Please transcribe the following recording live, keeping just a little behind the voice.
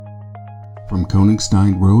From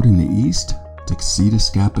Koenigstein Road in the east to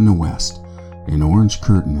Casitas Gap in the west, an orange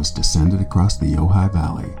curtain has descended across the Ojai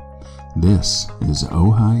Valley. This is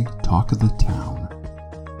Ojai Talk of the Town.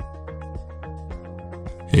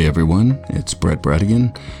 Hey everyone, it's Brett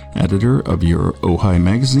Bredigan, editor of your Ojai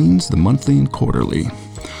magazines, The Monthly and Quarterly.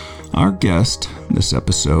 Our guest this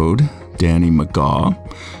episode, Danny McGaw,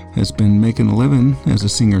 has been making a living as a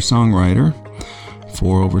singer-songwriter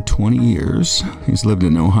for over 20 years. He's lived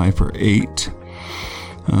in Ojai for 8.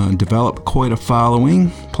 Developed quite a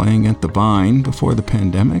following playing at the Vine before the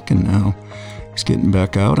pandemic, and now he's getting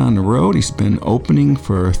back out on the road. He's been opening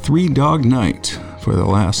for Three Dog Night for the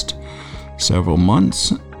last several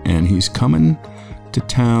months, and he's coming to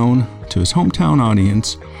town, to his hometown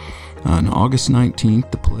audience, on August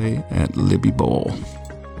 19th to play at Libby Bowl.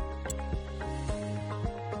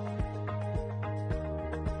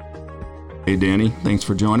 Hey Danny, thanks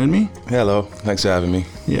for joining me. Hello, thanks for having me.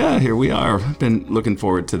 Yeah, here we are. Been looking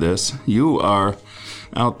forward to this. You are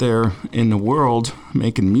out there in the world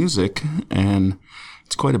making music, and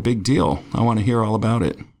it's quite a big deal. I want to hear all about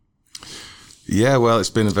it. Yeah, well, it's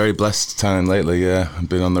been a very blessed time lately. I've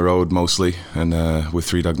been on the road mostly, and with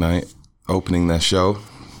Three Dog Night, opening their show.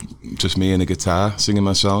 Just me and a guitar, singing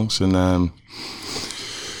my songs, and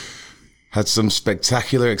had some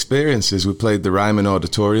spectacular experiences. We played the Ryman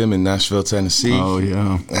Auditorium in Nashville, Tennessee. Oh,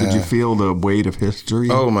 yeah. Could you feel the weight of history?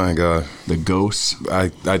 Oh, my God. The ghosts? I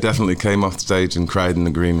definitely came off the stage and cried in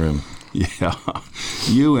the green room. Yeah.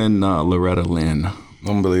 You and Loretta Lynn.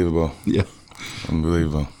 Unbelievable. Yeah.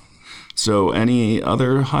 Unbelievable. So any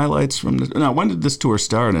other highlights from this? Now, when did this tour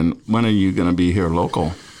start, and when are you going to be here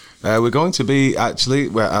local? We're going to be, actually,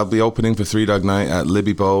 I'll be opening for Three Dog Night at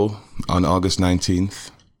Libby Bowl on August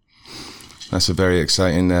 19th. That's a very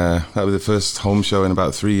exciting, that was the first home show in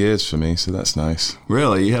about 3 years for me, so that's nice.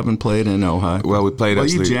 Really? You haven't played in Ojai? Well, we played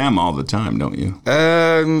actually. You jam all the time, don't you?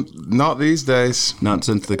 Not these days. Not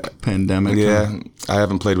since the pandemic? Yeah, I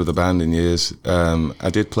haven't played with a band in years. I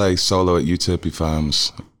did play solo at Euterpe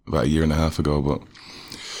Farms about 1.5 years ago, but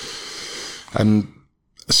I'm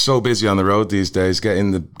so busy on the road these days,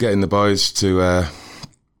 getting the boys to,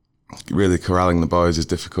 really corralling the boys is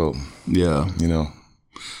difficult. Yeah. You know.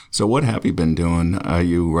 So what have you been doing? Are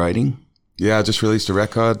you writing? Yeah, I just released a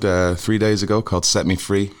record 3 days ago called Set Me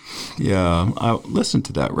Free. Yeah, I listened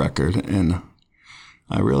to that record, and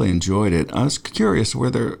I really enjoyed it. I was curious,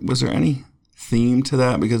 was there any theme to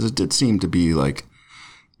that? Because it did seem to be like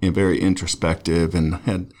very introspective and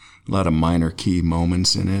had a lot of minor key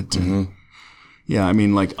moments in it. Mm-hmm. Yeah, I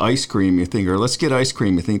mean, like Ice Cream, you think, or Let's Get Ice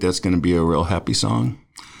Cream, you think that's going to be a real happy song?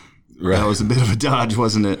 Right. That was a bit of a dodge,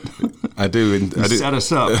 wasn't it? I do. You set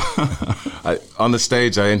us up. On the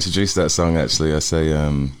stage, I introduced that song, actually. I say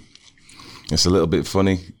it's a little bit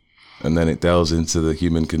funny, and then it delves into the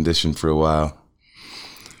human condition for a while.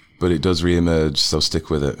 But it does reemerge, so stick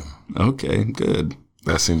with it. Okay, good.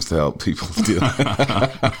 That seems to help people deal.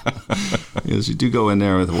 Yes, you do go in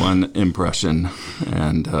there with one impression,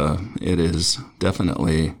 and it is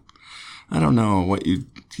definitely, I don't know what you'd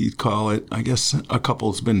call it. I guess a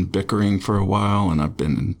couple's been bickering for a while, and I've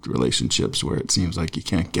been in relationships where it seems like you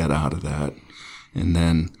can't get out of that. And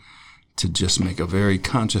then to just make a very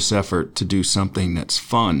conscious effort to do something that's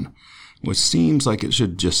fun, which seems like it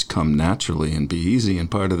should just come naturally and be easy and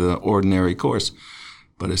part of the ordinary course.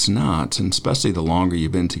 But it's not, and especially the longer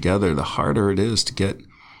you've been together, the harder it is to get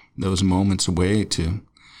those moments away to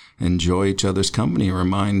enjoy each other's company,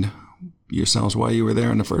 remind yourselves why you were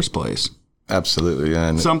there in the first place. Absolutely,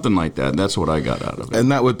 yeah. Something like that. That's what I got out of it.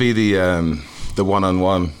 And that would be the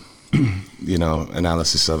one-on-one,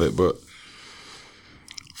 analysis of it. But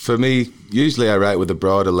for me, usually I write with a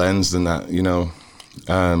broader lens than that,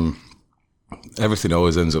 everything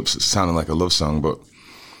always ends up sounding like a love song, but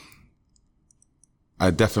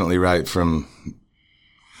I definitely write from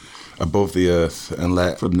above the earth and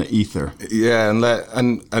let... From the ether. Yeah,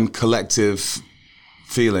 and collective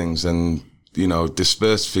feelings and,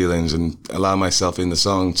 dispersed feelings, and allow myself in the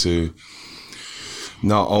song to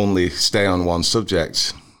not only stay on one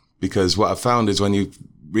subject, because what I found is when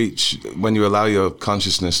you allow your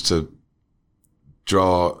consciousness to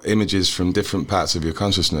draw images from different parts of your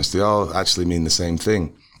consciousness, they all actually mean the same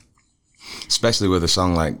thing, especially with a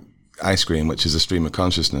song like Ice Cream, which is a stream of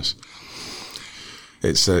consciousness.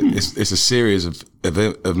 It's a series of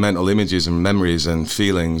mental images and memories and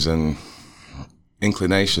feelings and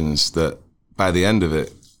inclinations that by the end of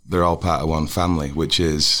it, they're all part of one family, which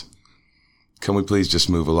is, can we please just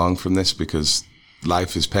move along from this, because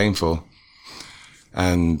life is painful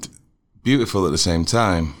and beautiful at the same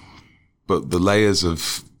time, but the layers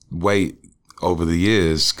of weight over the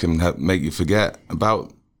years can make you forget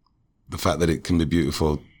about the fact that it can be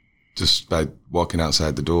beautiful just by walking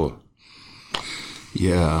outside the door.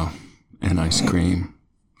 Yeah, and ice cream.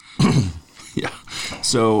 Yeah.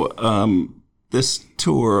 So this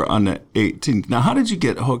tour on the 18th. Now, how did you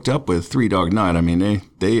get hooked up with Three Dog Night? I mean,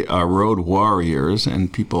 they are road warriors,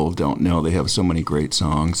 and people don't know they have so many great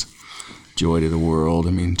songs. Joy to the World.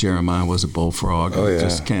 I mean, Jeremiah was a bullfrog. Oh, yeah.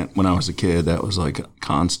 Just can't. When I was a kid, that was like a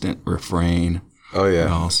constant refrain. Oh, yeah.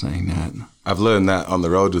 They're all saying that. I've learned that on the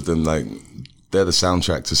road with them. Like, they're the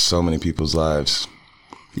soundtrack to so many people's lives.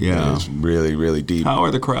 Yeah. It's really, really deep. How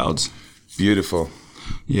are the crowds? Beautiful.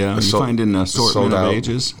 Yeah, you find an assortment of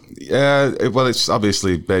ages? Yeah, well, it's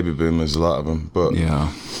obviously baby boomers, a lot of them, but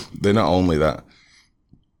yeah, they're not only that,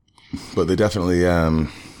 but they're definitely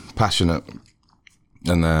passionate.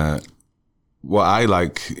 And what I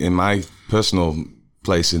like in my personal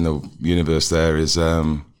place in the universe there is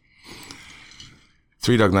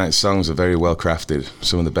Three Dog Night's songs are very well crafted,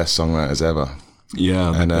 some of the best songwriters ever.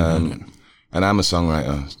 Yeah, and I'm a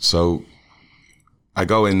songwriter, so I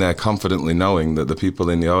go in there confidently knowing that the people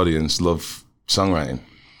in the audience love songwriting.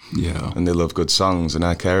 Yeah. And they love good songs, and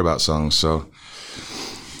I care about songs. So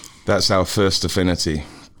that's our first affinity.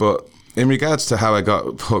 But in regards to how I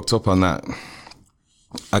got hooked up on that,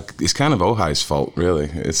 it's kind of Ojai's fault, really.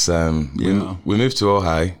 It's we moved to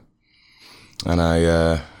Ojai,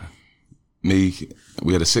 and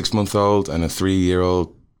we had a 6-month-old and a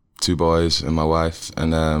 3-year-old, 2 boys, and my wife.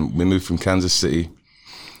 And we moved from Kansas City,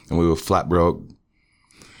 and we were flat broke.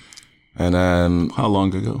 And how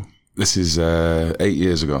long ago? This is 8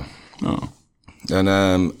 years ago. Oh. And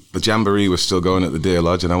the Jamboree was still going at the Deer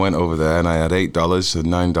Lodge, and I went over there, and I had $8 or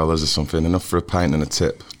 $9 or something, enough for a pint and a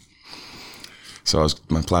tip. So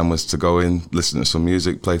my plan was to go in, listen to some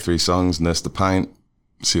music, play 3 songs, nurse the pint,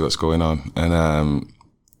 see what's going on. And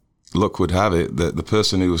luck would have it that the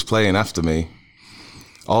person who was playing after me,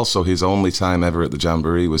 also his only time ever at the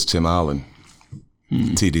Jamboree, was Tim Arlen,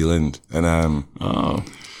 T.D. Lind. And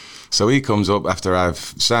so he comes up after I've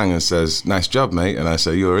sang and says, "Nice job, mate." And I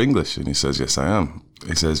say, "You're English?" And he says, "Yes, I am."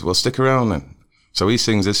 He says, "Well, stick around then." So he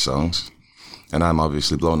sings his songs, and I'm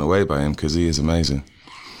obviously blown away by him because he is amazing.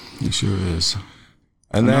 He sure is.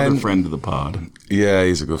 And another friend of the pod. Yeah,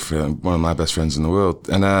 he's a good friend, one of my best friends in the world.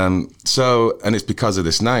 And and it's because of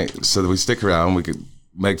this night. So we stick around, we could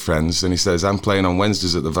make friends. And he says, "I'm playing on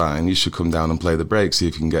Wednesdays at the Vine. You should come down and play the break, see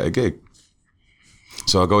if you can get a gig."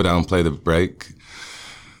 So I go down and play the break.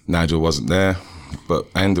 Nigel wasn't there, but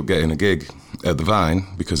I ended up getting a gig at the Vine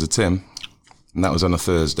because of Tim. And that was on a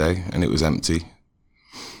Thursday, and it was empty.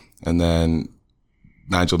 And then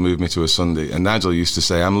Nigel moved me to a Sunday. And Nigel used to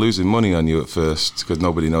say, "I'm losing money on you at first because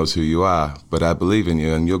nobody knows who you are, but I believe in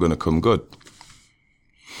you and you're going to come good."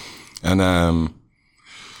 And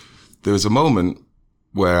there was a moment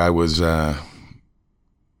where I was,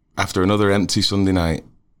 after another empty Sunday night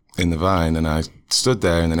in the Vine, and I stood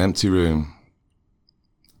there in an empty room,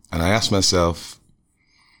 and I asked myself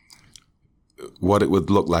what it would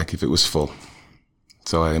look like if it was full.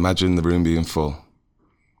 So I imagined the room being full.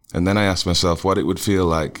 And then I asked myself what it would feel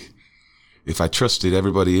like if I trusted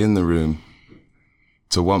everybody in the room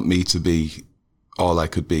to want me to be all I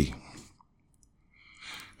could be.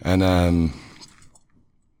 And I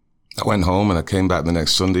went home and I came back the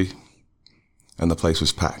next Sunday and the place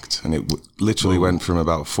was packed. And it literally went from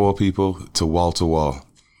about 4 people to wall.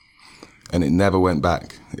 And it never went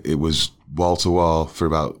back. It was wall to wall for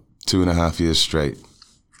about 2.5 years straight.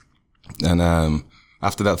 And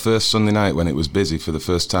after that first Sunday night when it was busy for the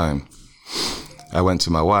first time, I went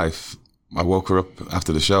to my wife. I woke her up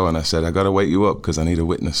after the show and I said, "I got to wake you up because I need a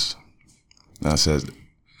witness." And I said,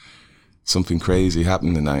 "Something crazy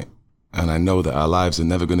happened tonight. And I know that our lives are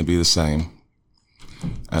never going to be the same.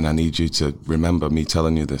 And I need you to remember me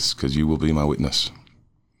telling you this because you will be my witness."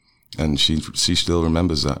 And she still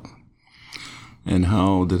remembers that. And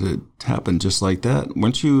how did it happen just like that?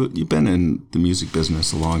 You've been in the music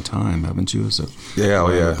business a long time, haven't you, as a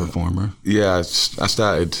performer? Yeah, I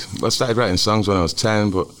started writing songs when I was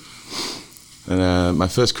 10, and my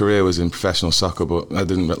first career was in professional soccer, but that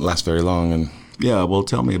didn't last very long. And yeah, well,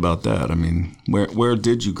 tell me about that. I mean, where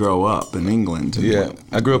did you grow up in England? Yeah,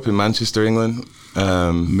 I grew up in Manchester, England.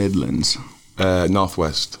 Midlands?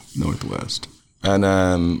 Northwest. Northwest. And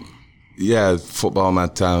football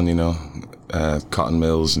mad town, you know. Cotton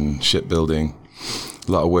mills and shipbuilding,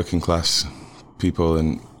 a lot of working class people,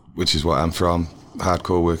 and which is what I'm from,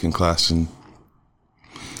 hardcore working class, and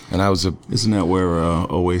I was Isn't that where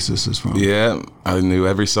Oasis is from? Yeah, I knew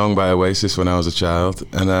every song by Oasis when I was a child,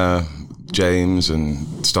 and James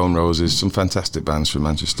and Stone Roses, some fantastic bands from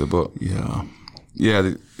Manchester. But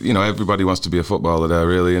yeah, everybody wants to be a footballer there,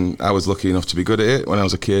 really, and I was lucky enough to be good at it when I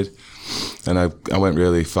was a kid, and I went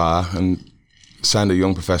really far and signed a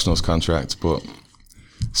young professionals contract, but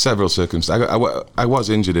several circumstances. I was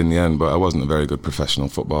injured in the end, but I wasn't a very good professional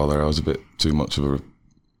footballer. I was a bit too much of a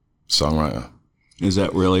songwriter. Is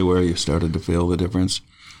that really where you started to feel the difference?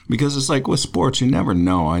 Because it's like with sports, you never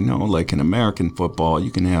know. I know, like in American football,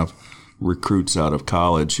 you can have recruits out of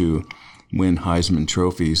college who win Heisman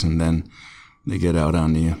trophies, and then they get out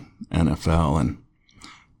on the NFL and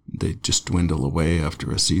they just dwindle away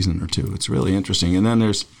after a season or two. It's really interesting. And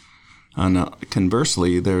then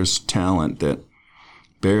conversely, there's talent that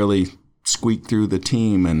barely squeaked through the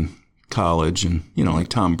team in college, and like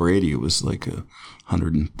Tom Brady was like a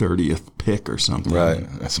 130th pick or something. Right,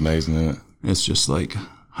 that's amazing, isn't it? It's just like,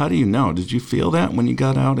 how do you know? Did you feel that when you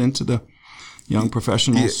got out into the young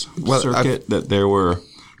professionals circuit, that there were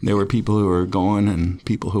people who were going and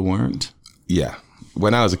people who weren't? Yeah.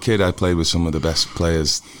 When I was a kid, I played with some of the best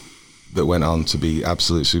players that went on to be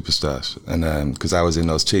absolute superstars, and because I was in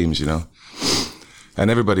those teams, and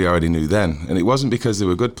everybody already knew then. And it wasn't because they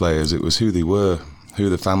were good players; it was who they were, who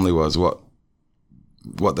the family was, what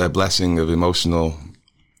their blessing of emotional,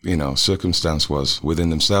 circumstance was within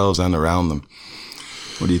themselves and around them.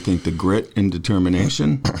 What do you think? The grit and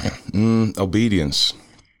determination? Obedience.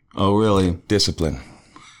 Oh, really? Discipline.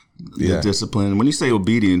 Yeah. Discipline. When you say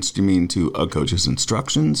obedience, do you mean to a coach's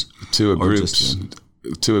instructions? To a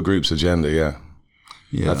group's agenda, yeah.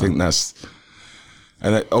 Yeah. I think that's...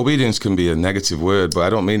 And obedience can be a negative word, but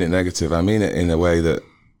I don't mean it negative. I mean it in a way that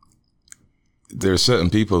there are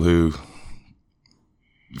certain people who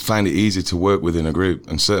find it easy to work within a group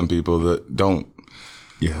and certain people that don't.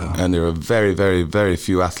 Yeah. And there are very, very, very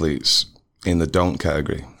few athletes in the don't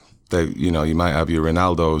category. You might have your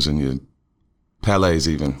Ronaldos and your Pelés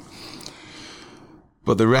even.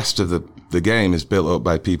 But the rest of the game is built up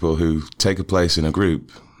by people who take a place in a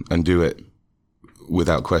group and do it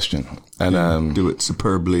without question. And do it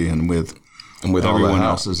superbly and with everyone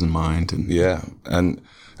else's in mind. And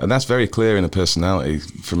that's very clear in a personality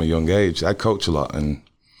from a young age. I coach a lot, and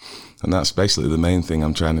that's basically the main thing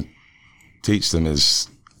I'm trying to teach them is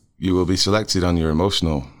you will be selected on your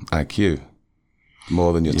emotional IQ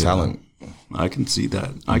more than your talent. I can see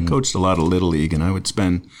that. I coached a lot of Little League, and I would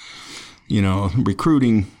spend,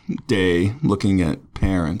 recruiting day looking at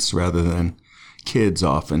parents rather than kids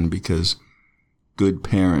often, because good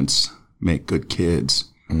parents make good kids.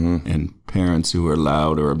 Mm-hmm. And parents who are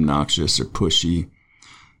loud or obnoxious or pushy,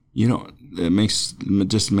 it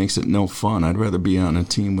just makes it no fun. I'd rather be on a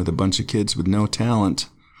team with a bunch of kids with no talent,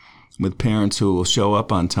 with parents who will show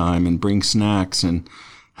up on time and bring snacks and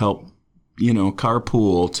help,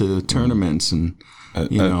 carpool to tournaments and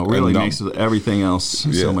really makes everything else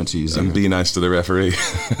so much easier. And be nice to the referee.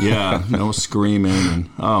 Yeah, no screaming. And,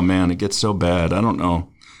 oh, man, it gets so bad. I don't know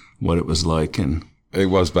what it was like. And it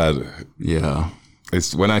was bad. Yeah.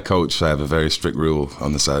 It's when I coach, I have a very strict rule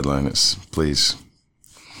on the sideline. It's please,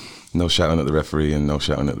 no shouting at the referee and no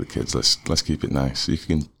shouting at the kids. Let's keep it nice. You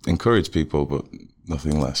can encourage people, but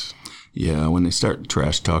nothing less. Yeah, when they start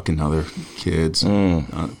trash talking other kids,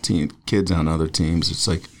 kids on other teams, it's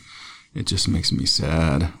like, it just makes me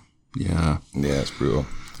sad. Yeah. Yeah, it's brutal.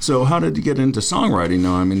 So how did you get into songwriting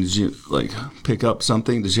now? I mean, did you pick up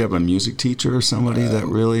something? Did you have a music teacher or somebody that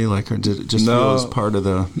really or did it just feel as part of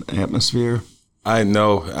the atmosphere? I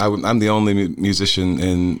know. I'm the only musician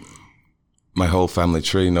in my whole family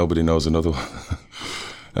tree. Nobody knows another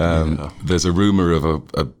one. There's a rumor of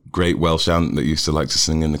a great Welsh aunt that used to like to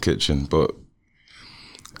sing in the kitchen, but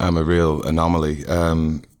I'm a real anomaly.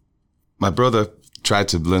 My brother tried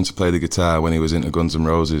to learn to play the guitar when he was into Guns N'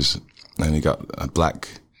 Roses, and he got a black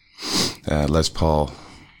Les Paul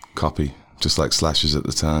copy, just like Slash's at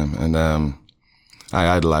the time. And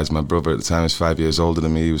I idolized my brother at the time. He was 5 years older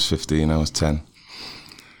than me. He was 15, I was 10.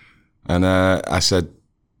 And I said,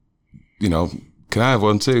 can I have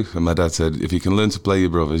one too? And my dad said, if you can learn to play your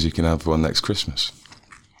brothers, you can have one next Christmas.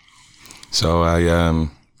 So I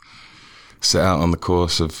set out on the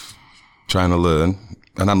course of trying to learn.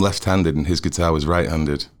 And I'm left-handed, and his guitar was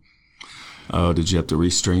right-handed. Oh, did you have to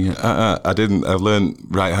restring it? I didn't. I've learned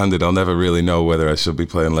right-handed. I'll never really know whether I should be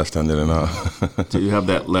playing left-handed or not. Do you have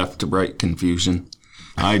that left-to-right confusion?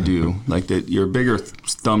 I do. Like that, your bigger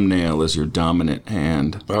thumbnail is your dominant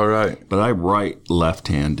hand. All right. But I write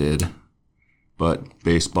left-handed. But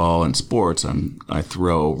baseball and sports, I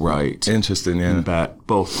throw right. Interesting, yeah. And bat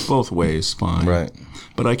both ways, fine. Right.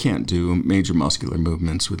 But I can't do major muscular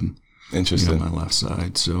movements with my left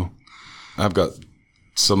side. So I've got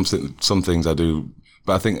some things I do,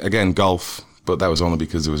 but I think again golf. But that was only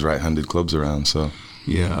because there was right-handed clubs around. So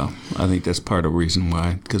Yeah, I think that's part of the reason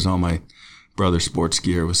why, because all my brother's sports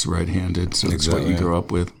gear was right-handed, so that's what you grew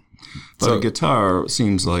up with. But a guitar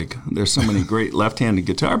seems like there's so many great left-handed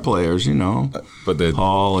guitar players, you know. But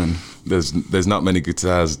Paul and there's not many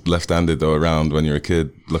guitars left-handed though around when you're a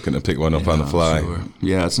kid looking to pick one up on the fly. Sure.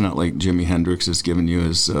 Yeah, it's not like Jimi Hendrix is giving you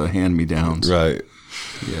his hand-me-downs. Right.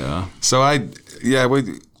 Yeah. So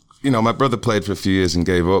my brother played for a few years and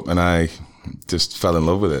gave up, and I just fell in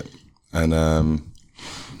love with it. And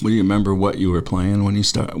do you remember what you were playing when you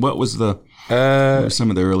started? What was what were some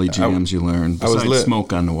of the early jams you learned besides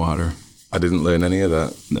Smoke on the Water? I didn't learn any of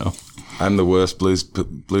that. No. I'm the worst blues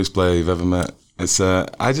player you've ever met. It's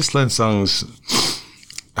I just learned songs.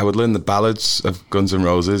 I would learn the ballads of Guns N'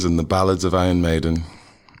 Roses and the ballads of Iron Maiden,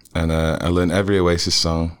 and I learned every Oasis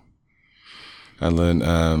song. I learned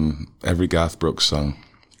every Garth Brooks song.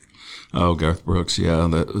 Oh, Garth Brooks, yeah.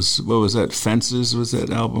 That was, what was that? Fences was that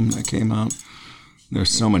album that came out? There's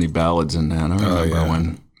so many ballads in that. I remember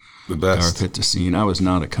when the best. Garth hit the scene. I was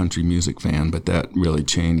not a country music fan, but that really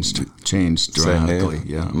changed dramatically.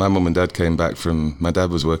 Yeah. My mum and dad came back my dad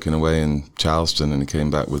was working away in Charleston, and he came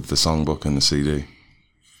back with the songbook and the CD.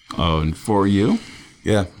 Oh, and for you?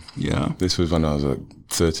 Yeah. Yeah. This was when I was like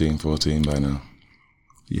 13, 14 by now.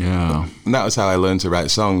 Yeah. And that was how I learned to write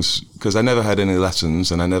songs, because I never had any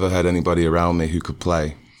lessons and I never had anybody around me who could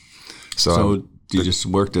play. So you just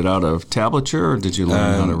worked it out of tablature, or did you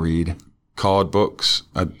learn how to read? Chord books.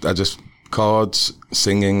 I just chords,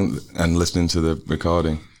 singing, and listening to the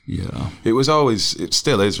recording. Yeah. It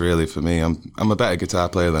still is really for me. I'm a better guitar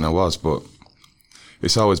player than I was, but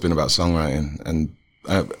it's always been about songwriting. And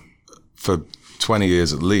for 20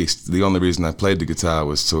 years at least, the only reason I played the guitar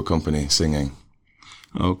was to accompany singing.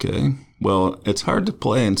 Okay. Well, it's hard to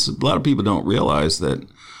play, and a lot of people don't realize that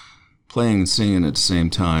playing and singing at the same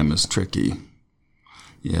time is tricky.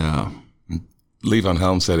 Yeah. Levon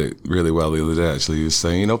Helm said it really well the other day, actually. He was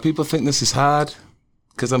saying, people think this is hard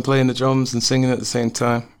because I'm playing the drums and singing at the same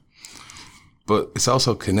time. But it's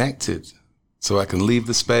also connected. So I can leave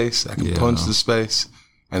the space, I can punch the space,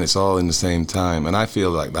 and it's all in the same time. And I feel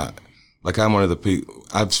like that. Like I'm one of the people,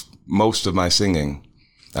 most of my singing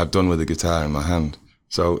I've done with a guitar in my hand.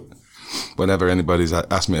 So whenever anybody's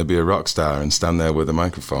asked me to be a rock star and stand there with a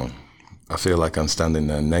microphone, I feel like I'm standing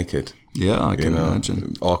there naked. Yeah, I can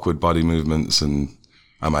imagine. Awkward body movements, and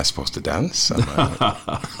am I supposed to dance?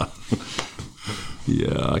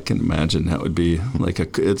 Yeah, I can imagine that would be like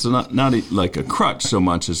it's not like a crutch so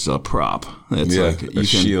much as a prop. It's like a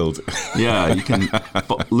shield. Yeah, you can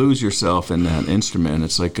lose yourself in that instrument.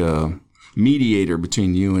 It's like a mediator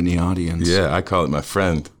between you and the audience. Yeah, I call it my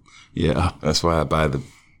friend. Yeah. That's why I buy the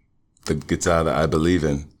guitar that I believe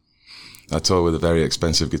in. I tour with a very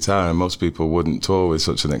expensive guitar, and most people wouldn't tour with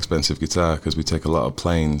such an expensive guitar because we take a lot of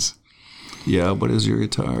planes. Yeah, what is your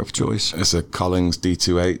guitar of choice? It's a Collings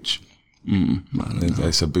D2H.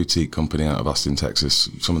 It's a boutique company out of Austin, Texas.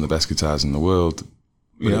 Some of the best guitars in the world.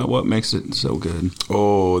 Yeah, what makes it so good?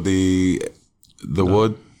 Oh, the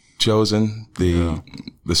wood chosen, the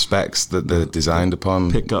specs that they're designed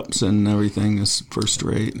upon. Pickups and everything is first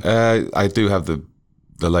rate. I do have the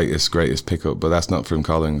latest, greatest pickup, but that's not from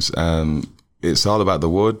Collings. It's all about the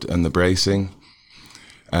wood and the bracing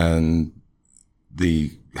and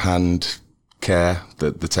the hand care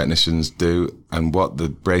that the technicians do, and what the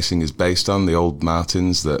bracing is based on. The old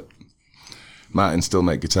Martins still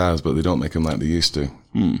make guitars, but they don't make them like they used to.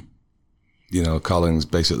 Collings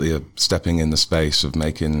basically are stepping in the space of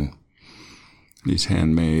making these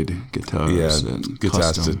handmade guitars. Yeah,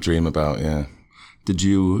 guitars custom to dream about. Yeah. Did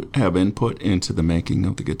you have input into the making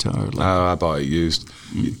of the guitar? I bought it used.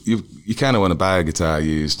 You kind of want to buy a guitar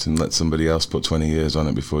used and let somebody else put 20 years on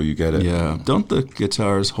it before you get it. Yeah. Don't the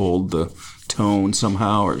guitars hold the tone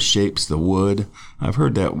somehow, or it shapes the wood? I've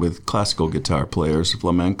heard that with classical guitar players,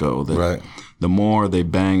 flamenco, that the more they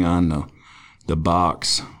bang on the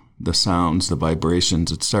box, the sounds, the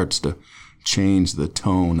vibrations, it starts to change the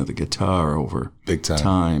tone of the guitar over big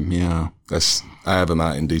time. Yeah. I have a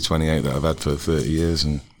Martin D28 that I've had for 30 years,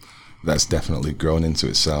 and that's definitely grown into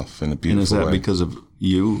itself in a beautiful way. And is that way. Because of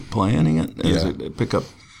you playing it? Does it pick up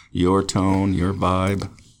your tone, your vibe?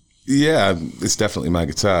 Yeah, it's definitely my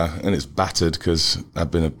guitar, and it's battered because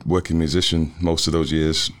I've been a working musician most of those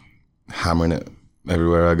years, hammering it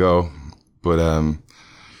everywhere I go. But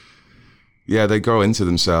they grow into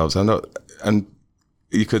themselves. And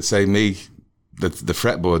you could say the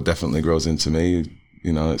fretboard definitely grows into me.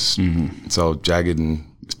 It's all jagged and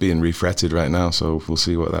it's being refretted right now, so we'll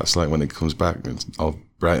see what that's like when it comes back. It's all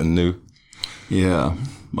bright and new. Yeah,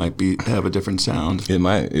 might have a different sound. It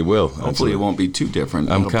will. Hopefully it won't be too different.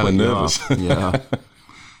 I'm kind of nervous. Yeah,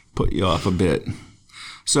 put you off a bit.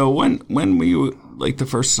 So when were you, like, the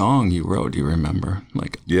first song you wrote, do you remember?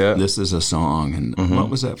 Like, Yeah. this is a song, and what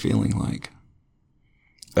was that feeling like?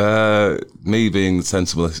 Me being the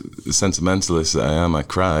sentimentalist that I am, I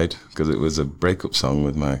cried because it was a breakup song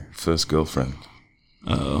with my first girlfriend.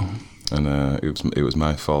 Oh. And it was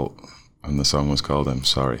my fault, and the song was called "I'm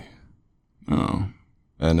Sorry." Oh.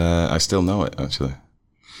 And I still know it, actually.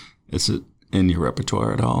 Is it in your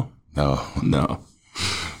repertoire at all? No.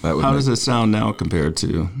 How does it sound now compared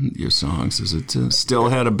to your songs? Is it still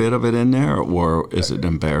had a bit of it in there, or is it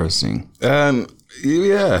embarrassing?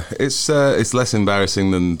 Yeah, it's less embarrassing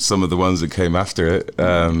than some of the ones that came after it.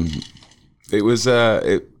 It was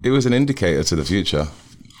an indicator to the future,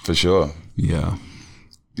 for sure. Yeah.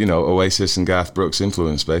 You know, Oasis and Garth Brooks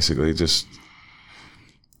influence, basically, just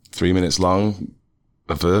 3 minutes long,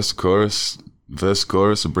 a verse, chorus,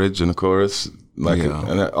 a bridge, and a chorus.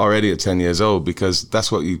 And already at 10 years old, because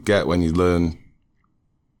that's what you get when you learn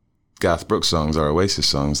Garth Brooks songs or Oasis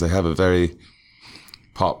songs. They have a very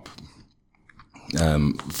pop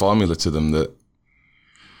formula to them that,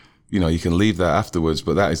 you know, you can leave that afterwards,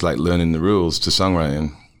 but that is like learning the rules to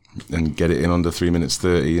songwriting and get it in under 3 minutes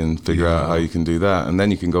 30 and figure out how you can do that. And then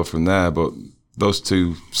you can go from there. But those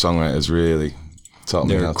two songwriters really taught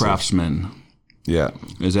me how to. They're craftsmen. Yeah.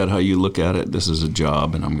 Is that how you look at it? This is a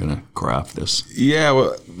job, and I'm going to craft this. Yeah.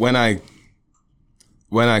 Well, when I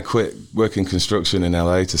quit working construction in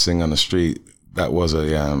LA to sing on the street, that was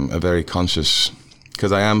a very conscious,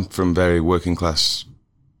 because I am from very working class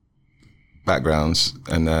backgrounds,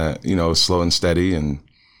 and you know, slow and steady, and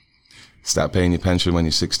start paying your pension when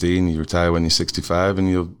you're 16, you retire when you're 65, and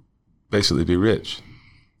you'll basically be rich.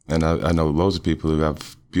 And I know loads of people who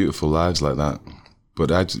have beautiful lives like that,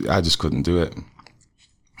 but I just couldn't do it.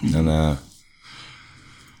 And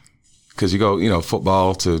because you go, you know,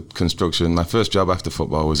 football to construction. My first job after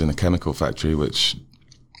football was in a chemical factory, which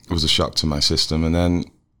was a shock to my system. And then,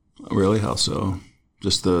 really, how so?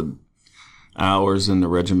 Just the hours and the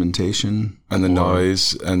regimentation, and the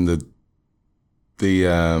noise, and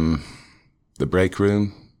the break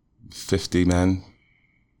room, 50 men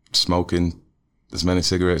smoking as many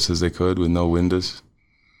cigarettes as they could with no windows.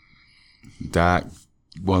 Dark,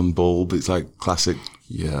 one bulb. It's like classic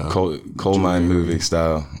coal mine movie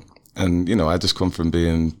style. And, you know, I just come from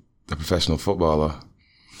being a professional footballer,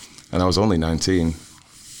 and I was only 19,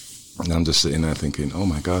 and I'm just sitting there thinking, oh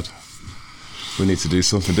my God, we need to do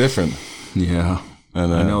something different. Yeah.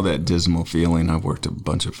 And I know that dismal feeling. I've worked a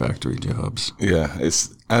bunch of factory jobs. Yeah.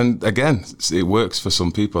 And again, it works for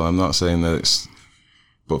some people. I'm not saying that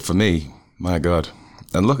but for me, my God.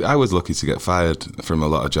 And look, I was lucky to get fired from a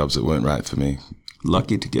lot of jobs that weren't right for me.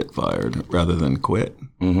 Lucky to get fired rather than quit.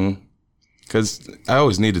 Mm-hmm. Because I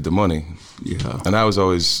always needed the money. Yeah. And I was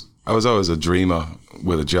always a dreamer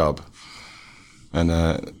with a job. And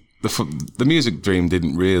the music dream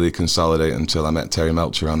didn't really consolidate until I met Terry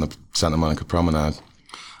Melcher on the Santa Monica Promenade.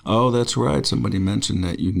 Oh, that's right. Somebody mentioned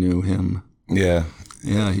that you knew him. Yeah.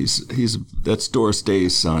 Yeah, that's Doris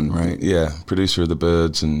Day's son, right? Yeah, producer of the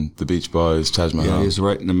Byrds and the Beach Boys, Taj Mahal. Yeah, he's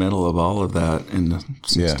right in the middle of all of that in the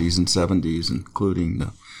 60s and 70s, including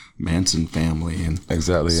the Manson family and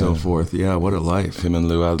so forth. Yeah, what a life. Him and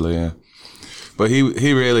Lou Adler, yeah. But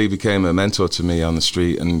he really became a mentor to me on the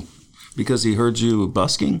street. And because he heard you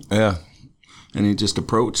busking? Yeah. And he just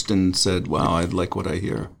approached and said, wow, I like what I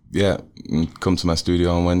hear. Yeah, and come to my studio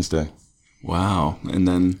on Wednesday. Wow. And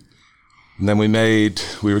then we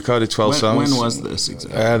recorded 12 songs. When was this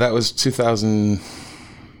exactly? That was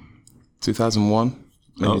 2001.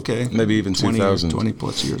 Maybe, okay. Maybe even 2000. 20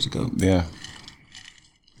 plus years ago. Yeah.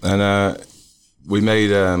 And we made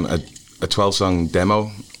a 12-song demo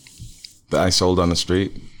that I sold on the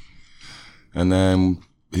street. And then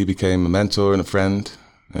he became a mentor and a friend.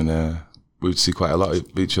 And we would see quite a lot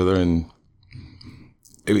of each other. And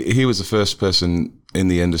he was the first person in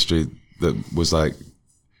the industry that was like,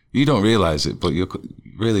 you don't realize it, but you're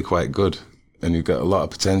really quite good and you've got a lot of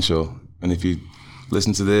potential. And if you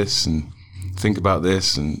listen to this and think about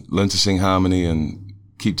this and learn to sing harmony and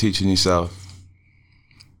keep teaching yourself,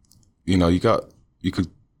 you know, you could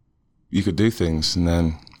do things. And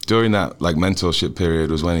then during that like mentorship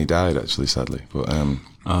period was when he died, actually, sadly. But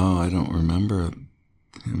I don't remember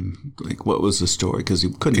him. Like, what was the story? Because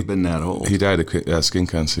he couldn't have been that old. He died of skin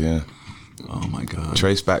cancer. Yeah. Oh my God.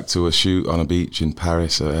 Traced back to a shoot on a beach in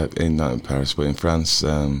Paris, not in Paris, but in France,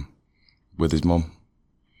 with his mum.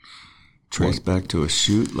 Traced back to a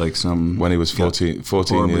shoot, like when he was 14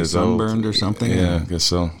 years old. Sunburned or something? Yeah, I guess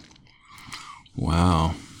so.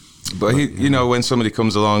 Wow. But you know, when somebody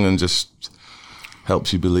comes along and just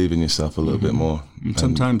helps you believe in yourself a little bit more. And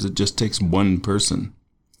sometimes it just takes one person.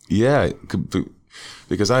 Yeah.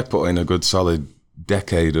 because I put in a good solid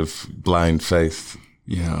decade of blind faith,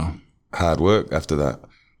 Yeah. hard work after that.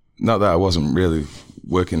 Not that I wasn't really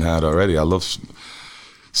working hard already. I love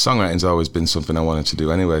songwriting's always been something I wanted to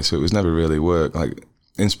do anyway, so it was never really work. Like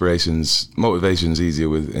motivation's easier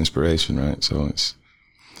with inspiration, right?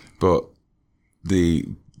 But the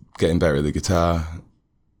getting better at the guitar,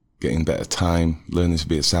 getting better time, learning to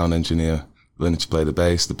be a sound engineer, learning to play the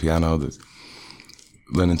bass, the piano,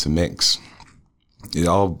 learning to mix.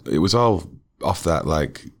 It was all off that,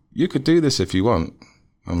 like, you could do this if you want.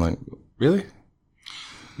 I'm like, really?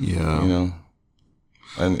 Yeah. You know?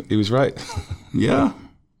 And he was right. Yeah.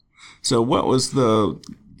 So what was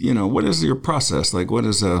what is your process? Like, what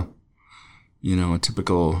is a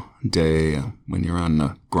typical day when you're on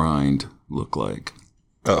the grind look like?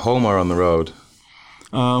 At home or on the road?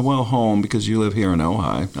 Well, home, because you live here in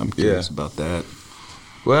Ojai. I'm curious about that.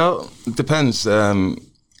 Well, it depends.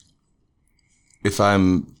 If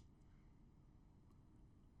I'm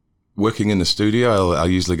working in the studio, I'll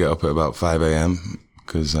usually get up at about 5 a.m.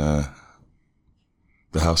 because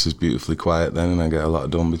the house is beautifully quiet then, and I get a lot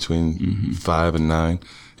done between 5 and 9.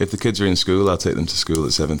 If the kids are in school, I'll take them to school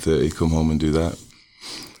at 7:30, come home and do that.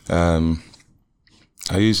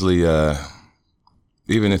 I usually,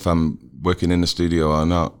 even if I'm working in the studio or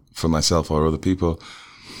not, for myself or other people,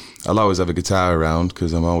 I'll always have a guitar around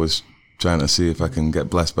because I'm always trying to see if I can get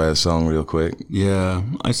blessed by a song real quick. Yeah,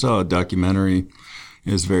 I saw a documentary.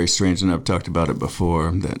 It was very strange, and I've talked about it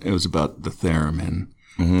before, that it was about the theremin,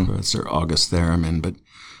 Professor August Theremin. But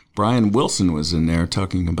Brian Wilson was in there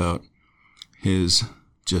talking about his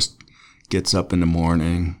just gets up in the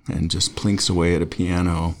morning and just plinks away at a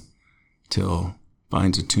piano till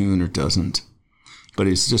finds a tune or doesn't. But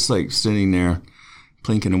he's just like sitting there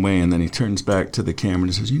plinking away, and then he turns back to the camera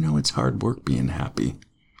and says, it's hard work being happy.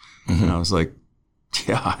 And I was like,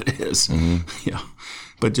 yeah, it is. Yeah.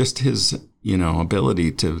 But just his,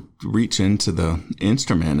 ability to reach into the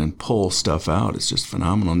instrument and pull stuff out is just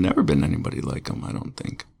phenomenal. Never been anybody like him, I don't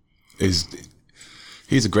think.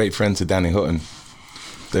 He's a great friend to Danny Hutton.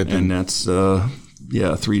 And that's,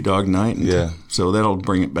 Three Dog Night. Yeah. So that'll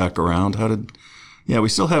bring it back around. We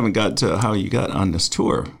still haven't got to how you got on this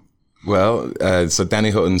tour. Well, so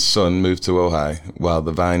Danny Hutton's son moved to Ojai while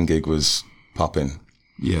the Vine gig was popping.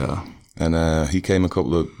 Yeah. And he came a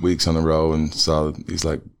couple of weeks on a row and he's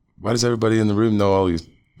like, why does everybody in the room know all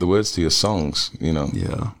the words to your songs,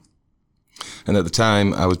 Yeah. And at the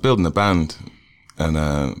time, I was building a band and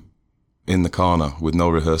in the corner with no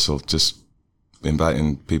rehearsal, just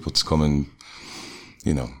inviting people to come and,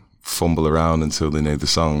 fumble around until they knew the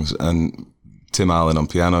songs. And Tim Allen on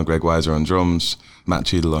piano, Greg Weiser on drums, Matt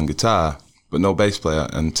Cheadle on guitar, but no bass player,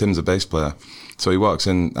 and Tim's a bass player. So he walks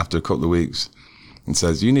in after a couple of weeks and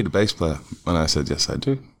says, you need a bass player. And I said, yes, I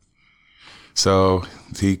do. So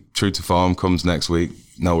he, true to form, comes next week,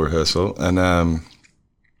 no rehearsal. And a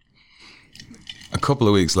couple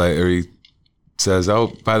of weeks later, he says,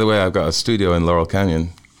 oh, by the way, I've got a studio in Laurel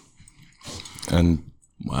Canyon. And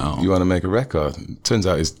wow, you want to make a record? Turns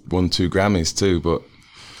out he's won 2 Grammys too, but...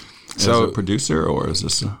 As a producer, or is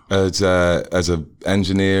this as a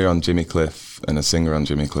engineer on Jimmy Cliff and a singer on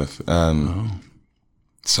Jimmy Cliff.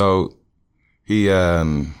 So he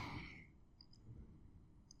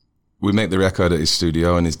we make the record at his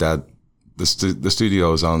studio, and his dad, the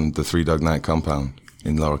studio is on the Three Dog Night compound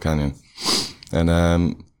in Laurel Canyon, and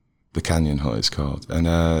the Canyon Hut is called. And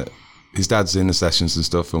his dad's in the sessions and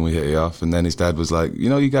stuff, and we hit it off. And then his dad was like,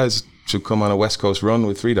 you guys should come on a West Coast run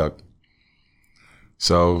with Three Dog.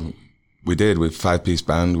 So we did, with 5-piece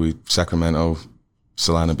band, Sacramento,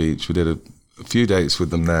 Solana Beach. We did a few dates with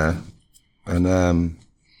them there. And then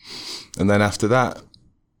after that,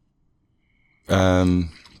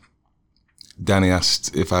 Danny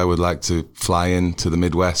asked if I would like to fly into the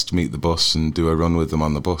Midwest, meet the bus, and do a run with them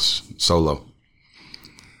on the bus, solo.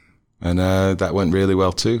 And that went really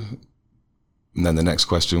well too. And then the next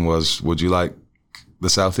question was, would you like the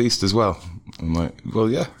Southeast as well? I'm like, well,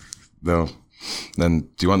 yeah. No. Then,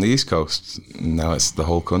 do you want the East Coast? And now it's the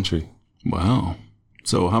whole country. Wow.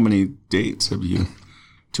 So how many dates have you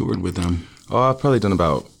toured with them? Oh, I've probably done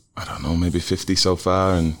about, I don't know, maybe 50 so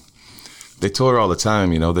far. And they tour all the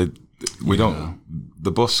time,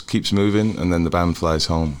 the bus keeps moving and then the band flies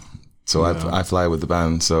home. So I fly with the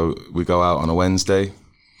band. So we go out on a Wednesday,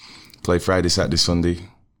 play Friday, Saturday, Sunday,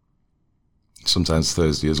 sometimes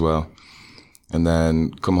Thursday as well. And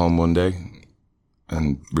then come home Monday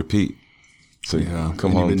and repeat. So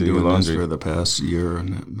come home, do your laundry. For the past year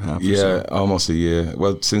and a half. Yeah, almost a year.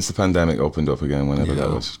 Well, since the pandemic opened up again, whenever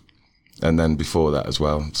that was, and then before that as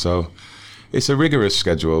well. So it's a rigorous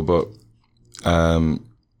schedule, but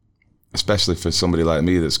especially for somebody like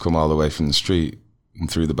me that's come all the way from the street and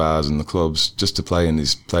through the bars and the clubs, just to play in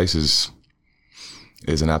these places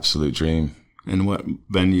is an absolute dream. And what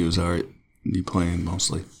venues are you playing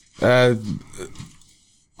mostly?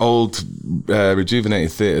 Old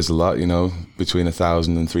rejuvenated theatres a lot, between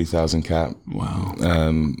 1,000 and 3,000 cap. Wow.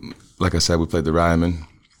 Like I said, we played the Ryman.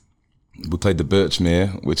 We played the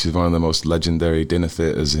Birchmere, which is one of the most legendary dinner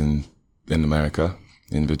theatres in America,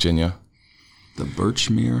 in Virginia. The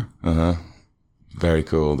Birchmere? Uh-huh. Very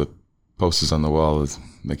cool. The posters on the wall would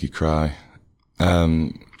make you cry.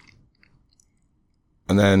 And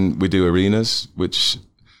then we do arenas, which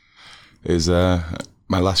is...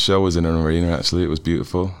 my last show was in an arena, actually. It was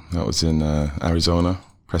beautiful. That was in Arizona,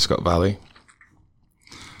 Prescott Valley.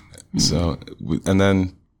 So, and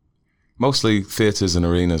then mostly theaters and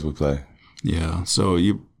arenas we play. Yeah. So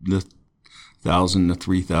the 1,000 to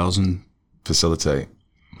 3,000 facilitate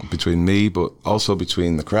between me, but also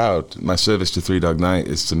between the crowd. My service to Three Dog Night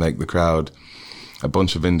is to make the crowd a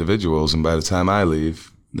bunch of individuals, and by the time I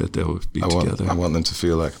leave, that they would be together. I want them to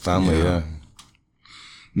feel like a family. Yeah.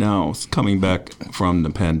 Now, coming back from the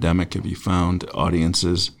pandemic, have you found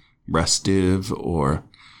audiences restive or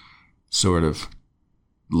sort of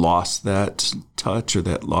lost that touch or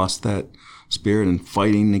lost that spirit and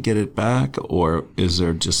fighting to get it back? Or is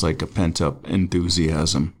there just like a pent-up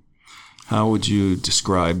enthusiasm? How would you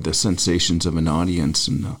describe the sensations of an audience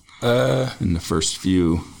in the first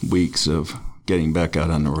few weeks of getting back out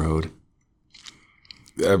on the road?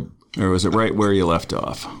 Or was it right where you left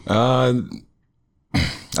off?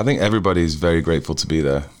 I think everybody's very grateful to be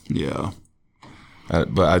there. Yeah.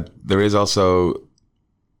 But there is also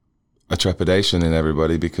a trepidation in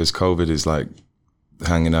everybody because COVID is like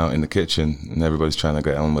hanging out in the kitchen and everybody's trying to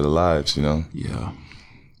get on with their lives, Yeah.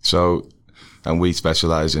 So, and we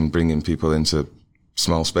specialize in bringing people into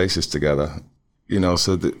small spaces together,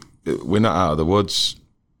 so that we're not out of the woods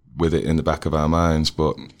with it in the back of our minds,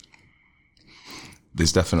 but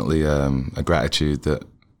there's definitely a gratitude that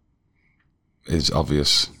is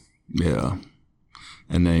obvious. Yeah.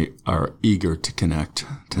 And they are eager to connect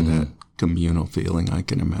to that communal feeling, I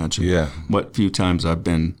can imagine. Yeah. What few times I've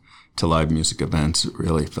been to live music events, it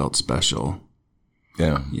really felt special.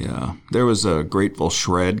 Yeah. Yeah. There was a Grateful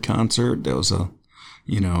Shred concert. There was a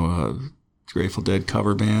Grateful Dead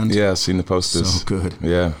cover band. Yeah, I've seen the posters. So good.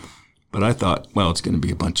 Yeah. But I thought, well, it's going to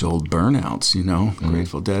be a bunch of old burnouts,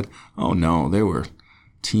 Grateful Dead. Oh, no, they were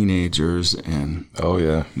teenagers and oh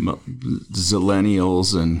yeah,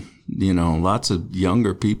 zillennials and lots of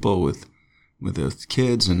younger people with their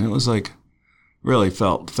kids, and it was like really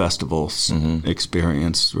felt festival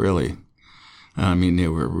experience. Really, I mean, they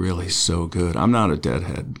were really so good. I'm not a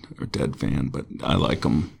Deadhead or Dead fan, but I like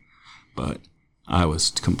them. But I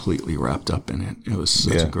was completely wrapped up in it. It was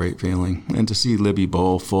such a great feeling, and to see Libby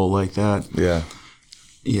Bowl full like that. Yeah,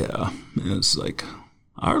 it was like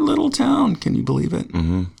our little town. Can you believe it?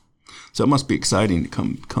 Mm-hmm. So it must be exciting to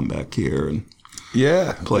come back here and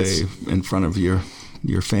play in front of your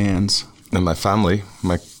fans. And my family,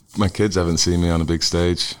 my kids haven't seen me on a big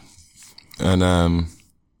stage. And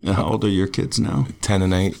how old are your kids now? 10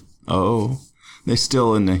 and 8. Oh, they're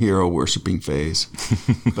still in the hero worshiping phase,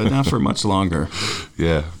 but not for much longer.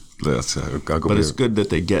 Yeah. But it's good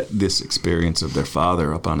that they get this experience of their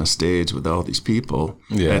father up on a stage with all these people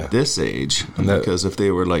at this age. Because if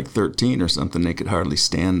they were like 13 or something, they could hardly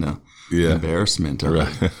stand the embarrassment of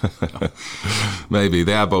it. Maybe.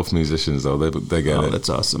 They are both musicians, though. They get it. Oh, that's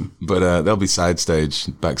awesome. But they'll be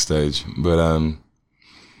backstage. But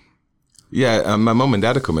my mum and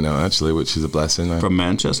dad are coming out, actually, which is a blessing. From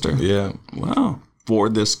Manchester? Yeah. Wow. For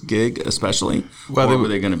this gig especially? Well, were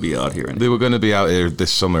they going to be out here? They were going to be out here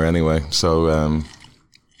this summer anyway. So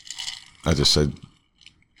I just said,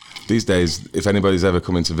 these days, if anybody's ever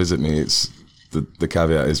coming to visit me, it's the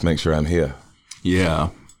caveat is make sure I'm here.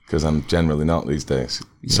 Yeah. Because I'm generally not these days.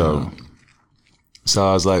 Yeah. So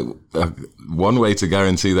I was like, one way to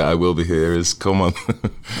guarantee that I will be here is come on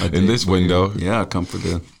in this window. Yeah, come for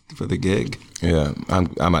the gig. Yeah,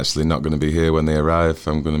 I'm actually not going to be here when they arrive.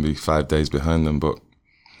 I'm going to be 5 days behind them,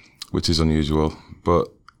 which is unusual. But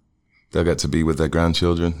they'll get to be with their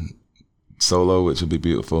grandchildren solo, which will be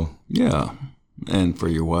beautiful. Yeah, and for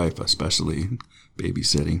your wife especially,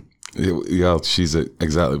 babysitting. Yeah, she's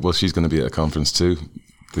exactly. Well, she's going to be at a conference too.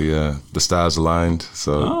 The stars aligned.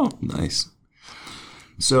 So oh, nice.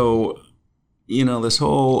 So, this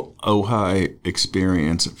whole Ojai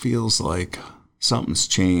experience, it feels like something's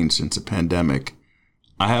changed since the pandemic.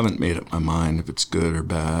 I haven't made up my mind if it's good or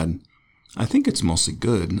bad. I think it's mostly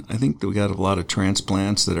good. I think that we got a lot of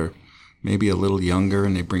transplants that are maybe a little younger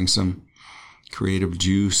and they bring some creative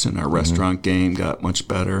juice and our restaurant game got much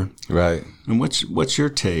better. Right. And what's your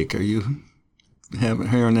take? Are you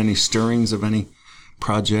hearing any stirrings of any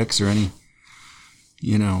projects or any,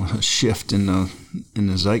 a shift in the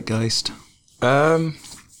zeitgeist?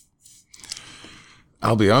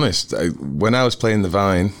 I'll be honest. When I was playing the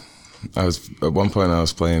Vine, at one point I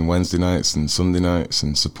was playing Wednesday nights and Sunday nights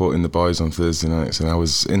and supporting the boys on Thursday nights, and I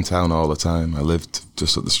was in town all the time. I lived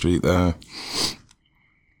just up the street there.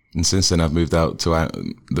 And since then I've moved out to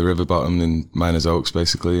the river bottom in Miners Oaks,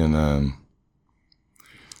 basically, and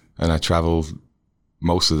I travel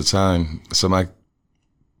most of the time. So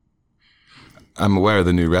I'm aware of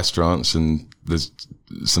the new restaurants, and there's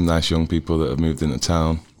some nice young people that have moved into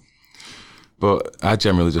town. But I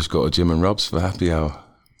generally just go to Jim and Rob's for happy hour.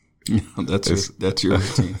 That's your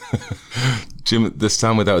routine. This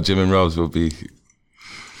time without Jim and Rob's will be.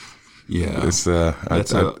 Yeah, I'd hate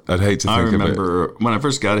to think of it. I remember when I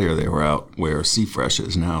first got here, they were out where Sea Fresh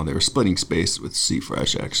is now. They were splitting space with Sea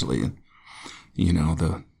Fresh, actually, and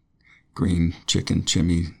the green chicken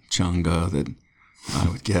chimichanga that I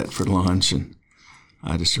would get for lunch, and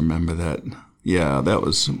I just remember that. Yeah, that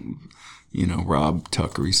was, Rob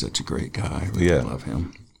Tucker. He's such a great guy. I really love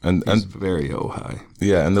him. And very Ojai.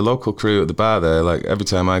 Yeah, and the local crew at the bar there, like every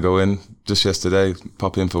time I go in, just yesterday,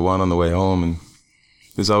 pop in for one on the way home, and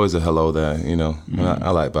there's always a hello there, Mm-hmm. And I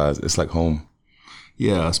like bars. It's like home.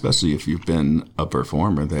 Yeah, especially if you've been a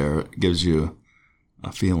performer there. It gives you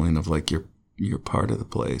a feeling of like you're part of the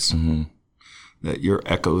place. Mm-hmm. That your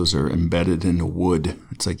echoes are embedded in the wood.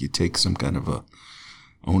 It's like you take some kind of a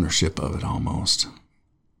ownership of it almost.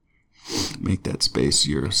 Make that space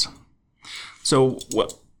yours. So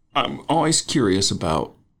what I'm always curious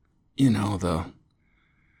about, the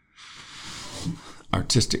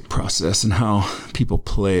artistic process and how people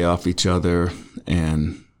play off each other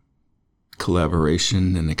and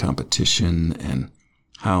collaboration and the competition and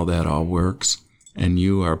how that all works. And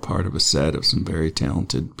you are part of a set of some very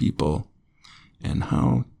talented people. And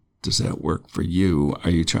how does that work for you? Are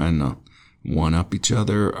you trying to one-up each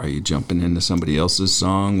other? Are you jumping into somebody else's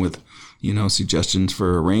song with, suggestions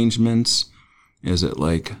for arrangements? Is it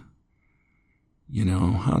like,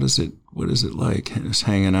 what is it like just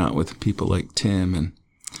hanging out with people like Tim and,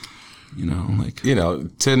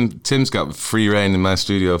 Tim's got free reign in my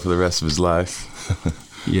studio for the rest of his life.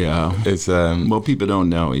 Yeah. It's, well, people don't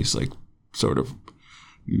know he's like sort of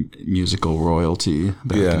musical royalty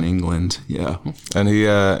back in England. Yeah.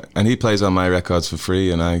 And he plays on my records for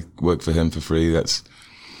free, and I work for him for free. That's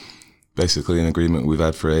basically an agreement we've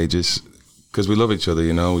had for ages because we love each other,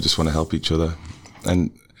 we just want to help each other.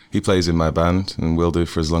 And he plays in my band and will do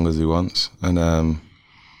for as long as he wants. And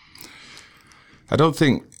I don't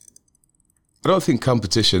think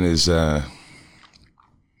competition is the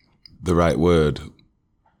right word,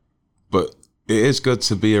 but it is good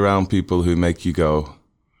to be around people who make you go,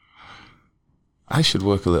 I should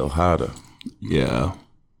work a little harder. Yeah.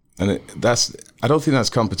 And I don't think that's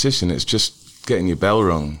competition. It's just getting your bell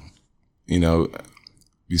rung. You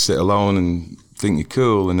sit alone and think you're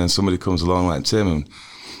cool, and then somebody comes along like Tim and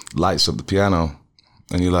lights up the piano,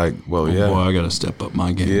 and you're like, well, yeah. Boy, I got to step up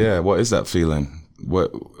my game. Yeah, what is that feeling?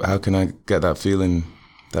 How can I get that feeling?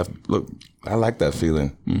 Look, I like that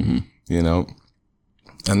feeling, mm-hmm.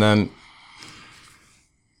 And then,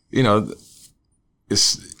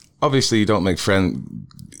 it's obviously you don't make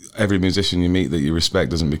every musician you meet that you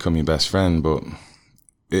respect doesn't become your best friend, but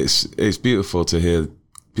it's beautiful to hear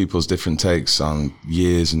people's different takes on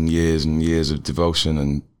years and years and years of devotion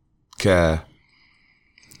and care.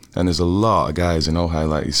 And there's a lot of guys in Ojai,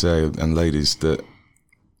 like you say, and ladies that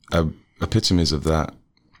are epitomes of that.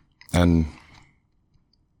 And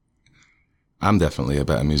I'm definitely a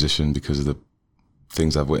better musician because of the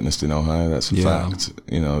things I've witnessed in Ojai. That's a fact.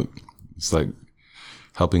 It's like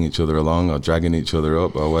helping each other along or dragging each other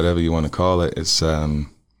up or whatever you want to call it. It's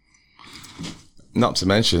not to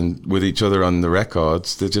mention with each other on the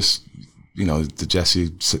records, they're just, the Jesse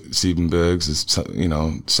Siebenbergs,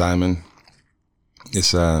 Simon.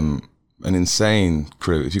 It's an insane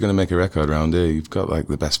crew. If you're going to make a record around here, you've got like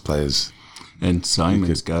the best players. And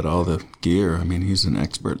Simon's got all the gear. I mean, he's an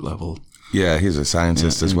expert level. Yeah, he's a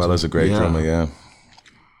scientist as well as a great drummer, yeah.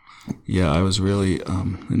 Yeah, I was really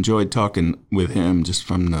enjoyed talking with him just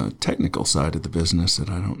from the technical side of the business that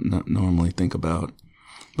I don't normally think about.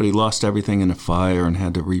 But he lost everything in a fire and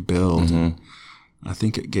had to rebuild. Mm-hmm. And I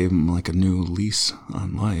think it gave him like a new lease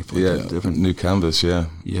on life. Like a different new canvas, yeah.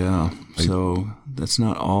 Yeah, so that's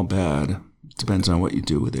not all bad. It depends on what you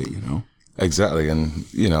do with it, Exactly, and,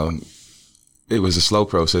 it was a slow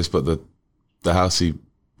process, but the house he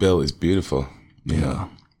built is beautiful. Yeah.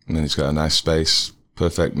 And then he's got a nice space,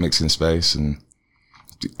 perfect mixing space, and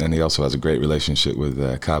he also has a great relationship with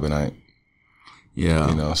Carbonite. Yeah.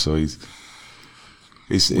 You know, so he's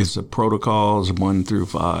the protocols 1 through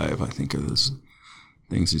 5, I think, are the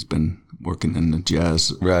things he's been working in the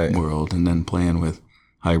jazz world, and then playing with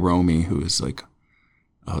Hiromi, who is like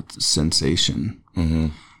a sensation. Mm-hmm.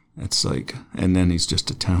 It's like, and then he's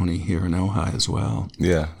just a townie here in Ojai as well.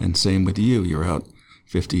 Yeah. And same with you. You're out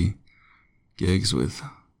 50 gigs with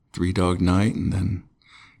Three Dog Night, and then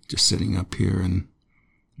just sitting up here in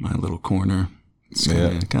my little corner. It's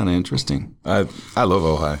kind of interesting. I love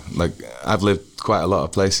Ojai. Like, I've lived quite a lot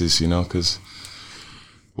of places, you know, because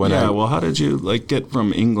well, how did you like get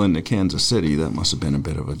from England to Kansas City? That must have been a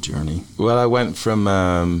bit of a journey. Well, I went from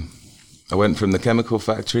the chemical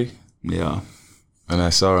factory. Yeah. And I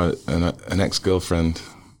saw an ex-girlfriend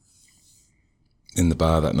in the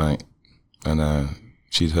bar that night, and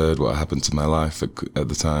she'd heard what happened to my life at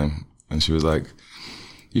the time, and she was like,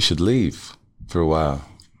 "You should leave for a while,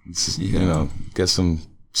 you know, get some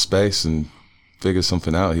space and figure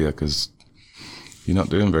something out here, because you're not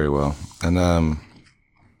doing very well." And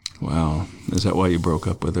wow, is that why you broke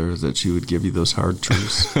up with her? Is that she would give you those hard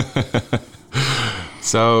truths?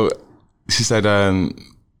 So she said,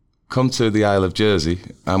 "Come to the Isle of Jersey.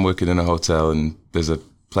 I'm working in a hotel, and there's a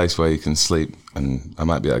place where you can sleep, and I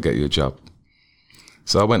might be able to get you a job."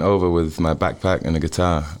 So I went over with my backpack and a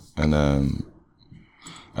guitar, and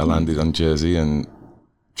I landed on Jersey. And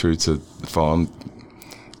true to the form,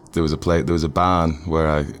 there was a barn where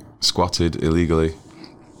I squatted illegally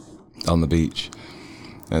on the beach,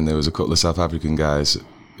 and there was a couple of South African guys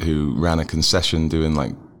who ran a concession doing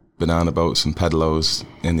like banana boats and pedalos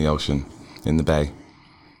in the ocean, in the bay.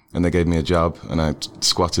 And they gave me a job, and I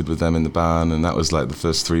squatted with them in the barn, and that was like the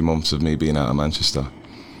first 3 months of me being out of Manchester.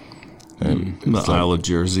 The Isle of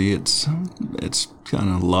Jersey, it's kind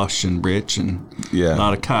of lush and rich, and a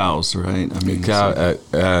lot of cows, right? I mean,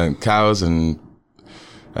 cows and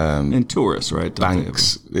tourists, right?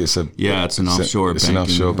 Banks. It's an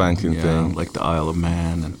offshore banking thing, like the Isle of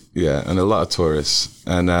Man, and a lot of tourists,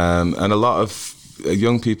 and a lot of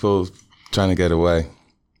young people trying to get away.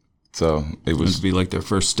 So it was to be like their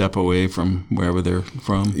first step away from wherever they're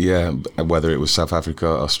from. Yeah, whether it was South Africa,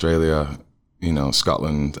 Australia, you know,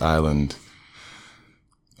 Scotland, Ireland,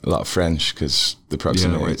 a lot of French because the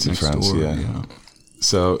proximity to France. Door,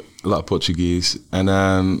 So a lot of Portuguese, and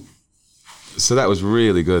so that was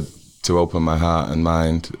really good to open my heart and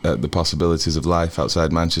mind at the possibilities of life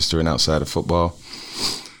outside Manchester and outside of football.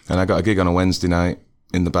 And I got a gig on a Wednesday night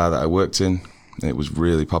in the bar that I worked in, and it was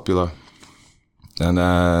really popular. And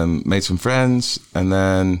made some friends, and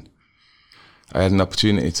then I had an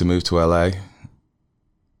opportunity to move to LA,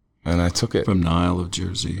 and I took it. From the Isle of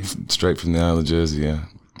Jersey. Straight from the Isle of Jersey, yeah.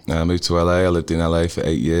 I moved to LA. I lived in LA for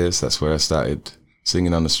 8 years. That's where I started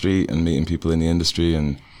singing on the street and meeting people in the industry,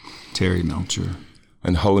 and Terry Melcher.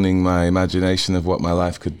 And honing my imagination of what my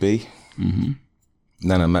life could be. Mm-hmm.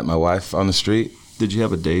 And then I met my wife on the street. Did you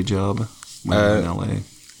have a day job when you were in LA?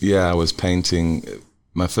 Yeah, I was painting.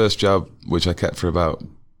 My first job, which I kept for about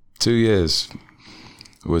 2 years,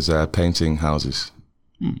 was painting houses.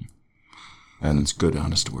 And it's good,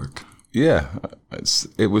 honest work. Yeah,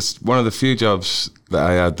 it was one of the few jobs that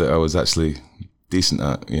I had that I was actually decent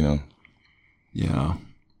at, you know. Yeah.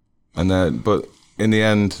 And but in the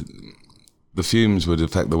end, the fumes would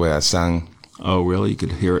affect the way I sang. Oh, really? You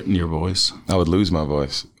could hear it in your voice? I would lose my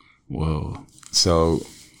voice. Whoa. So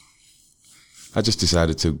I just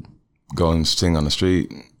decided to go and sing on the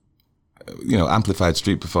street. You know, amplified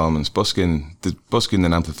street performance. Busking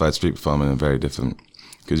and amplified street performing are very different,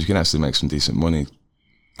 because you can actually make some decent money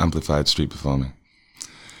amplified street performing.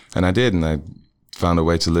 And I did, and I found a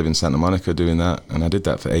way to live in Santa Monica doing that, and I did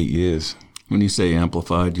that for 8 years. When you say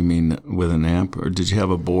amplified, you mean with an amp, or did you have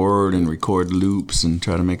a board and record loops and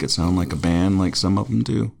try to make it sound like a band like some of them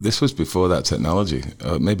do? This was before that technology.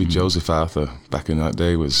 Maybe Joseph Arthur back in that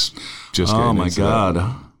day was just getting into that. Oh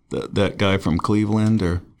my God. That guy from Cleveland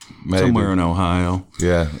or somewhere in Ohio.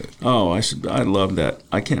 Yeah. Oh, I love that.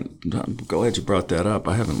 I'm glad you brought that up.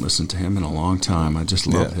 I haven't listened to him in a long time. I just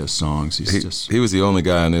love his songs. He was the only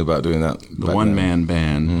guy I knew about doing that. The one-man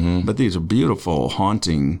band. Mm-hmm. But these are beautiful,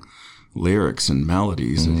 haunting lyrics and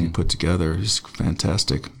melodies that he put together. He's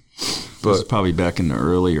fantastic. But this is probably back in the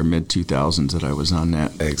early or mid 2000s that I was on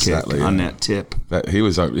that on that tip. He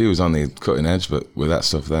was on the cutting edge, but with that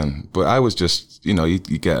stuff then. But I was just, you know, you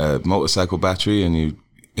get a motorcycle battery and you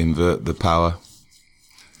invert the power,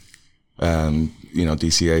 you know,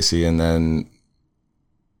 DC-AC, and then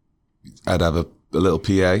I'd have a little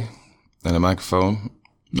PA and a microphone,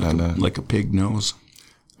 like a pig nose.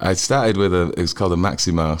 I started with it was called a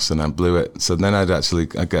Maxi Mouse, and I blew it. So then I'd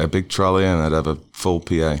get a big trolley, and I'd have a full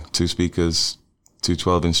PA, 2 speakers, 2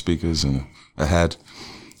 12-inch speakers, and a head,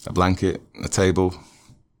 a blanket, a table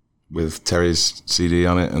with Terry's CD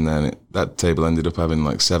on it, and then that table ended up having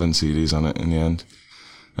like 7 CDs on it in the end.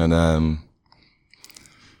 And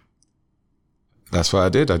that's what I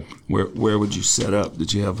did. Where would you set up?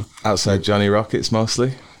 Did you have outside Johnny Rockets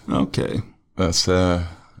mostly? Okay. That's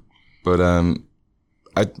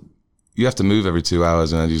you have to move every 2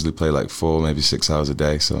 hours, and I'd usually play like 4, maybe 6 hours a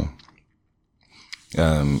day. So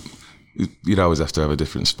you'd always have to have a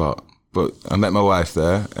different spot. But I met my wife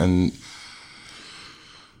there, and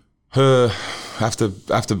her after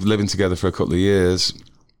living together for a couple of years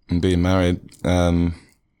and being married, her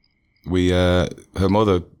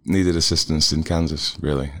mother needed assistance in Kansas,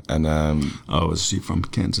 really. And is she from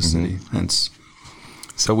Kansas City? Hence.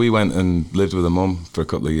 So we went and lived with her mum for a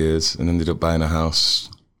couple of years and ended up buying a house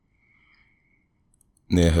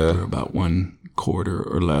near her. For about 1/4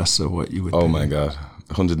 or less of what you would pay. Oh my God,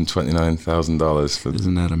 $129,000 for.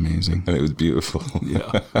 Isn't that amazing? And it was beautiful.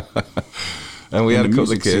 Yeah. And we had a couple of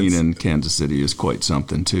music kids. scene in Kansas City is quite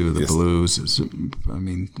something too. The blues is,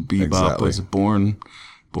 bebop was born.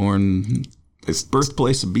 It's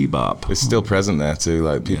birthplace of bebop. It's still present there too.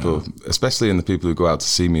 Like people, especially in the people who go out to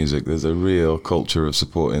see music, there's a real culture of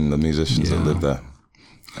supporting the musicians that live there,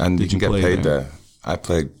 and you can get paid there. I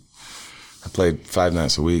played 5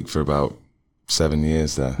 nights a week for about 7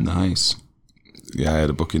 years there. Nice. Yeah, I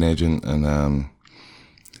had a booking agent, and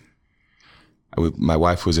my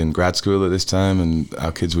wife was in grad school at this time, and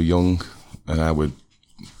our kids were young, and I would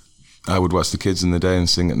watch the kids in the day and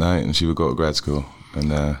sing at night, and she would go to grad school,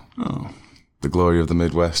 and the glory of the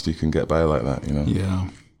Midwest, you can get by like that, you know. Yeah.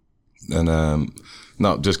 And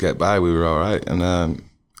not just get by, we were all right, and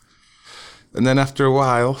then after a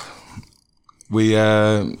while,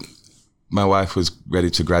 my wife was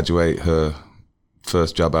ready to graduate her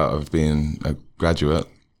first job out of being a graduate,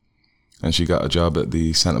 and she got a job at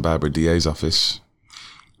the Santa Barbara DA's office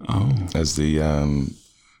as the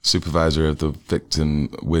supervisor of the Victim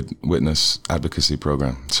Witness Advocacy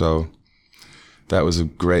Program. So that was a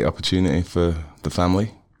great opportunity for the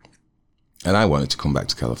family. And I wanted to come back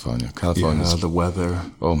to California. California's the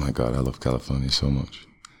weather. Oh my God, I love California so much.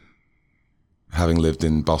 Having lived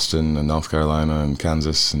in Boston and North Carolina and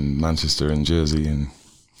Kansas and Manchester and Jersey, and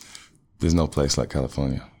there's no place like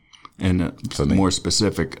California. And more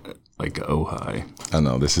specific, like Ojai. I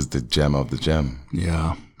know, this is the gem of the gem.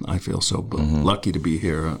 Yeah, I feel so lucky to be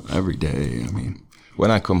here every day. I mean,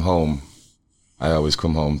 when I come home, I always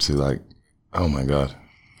come home to like, oh my God.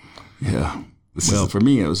 Yeah. Well, for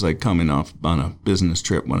me, it was like coming off on a business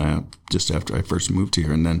trip just after I first moved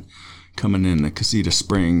here, and then coming in to Casita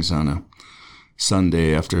Springs on a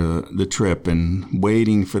Sunday after the trip and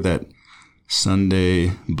waiting for that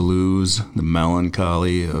Sunday blues, the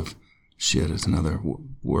melancholy of shit, it's another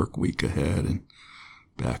work week ahead and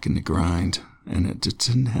back in the grind. And it just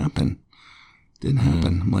didn't happen.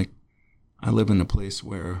 I'm like, I live in a place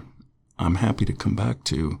where I'm happy to come back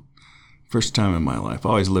to. First time in my life. I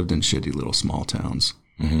always lived in shitty little small towns.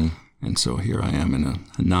 Mm-hmm. And so here I am in a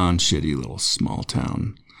non-shitty little small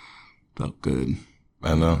town. Felt good.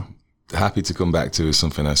 I know. Happy to come back to is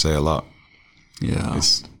something I say a lot. Yeah.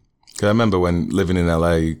 Cause I remember when living in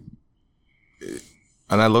LA,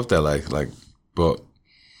 and I loved LA, but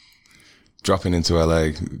dropping into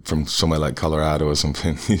LA from somewhere like Colorado or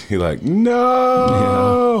something, you're like,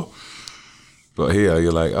 no! Yeah. But here,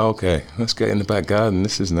 you're like, oh, okay, let's get in the back garden.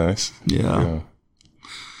 This is nice. Yeah.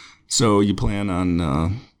 So you plan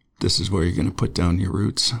on, this is where you're going to put down your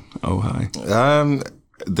roots, Ojai?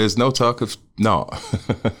 There's no talk of not.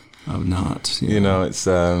 Of not. Yeah. You know, it's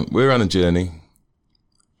we're on a journey.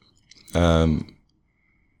 There's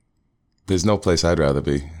no place I'd rather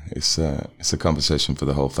be. It's a conversation for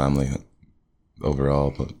the whole family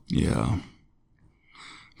overall. But yeah.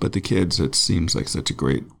 But the kids, it seems like such a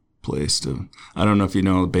great place to. I don't know if you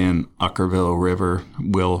know the band Ockerville River,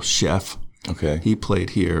 Will Sheff. Okay. He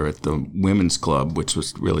played here at the Women's Club, which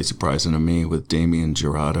was really surprising to me, with Damien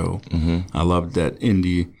Jurado. Mm-hmm. I loved that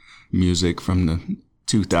indie music from the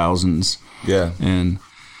 2000s. Yeah. And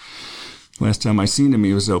last time I seen him,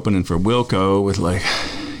 he was opening for Wilco with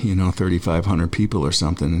 3,500 people or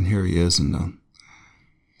something. And here he is in the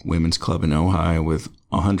Women's Club in Ojai with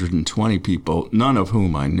 120 people, none of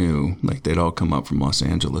whom I knew. Like, they'd all come up from Los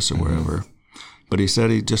Angeles or wherever. But he said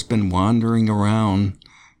he'd just been wandering around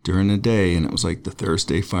during the day, and it was like the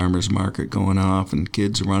Thursday farmers market going off and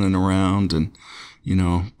kids running around and,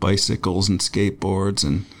 bicycles and skateboards.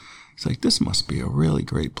 And it's like, this must be a really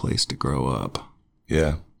great place to grow up.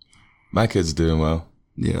 Yeah. My kid's doing well.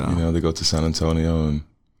 Yeah. You know, they go to San Antonio and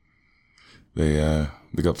they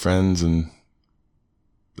got friends and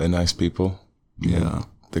they're nice people. Yeah.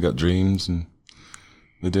 They got dreams and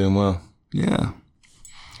they're doing well. Yeah.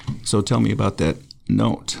 So tell me about that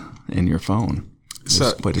note in your phone.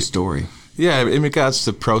 It's quite a story. Yeah, in regards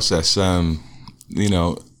to process, you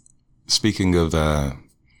know, speaking of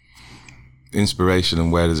inspiration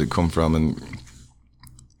and where does it come from, and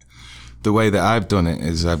the way that I've done it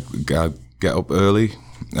is I get up early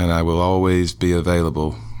and I will always be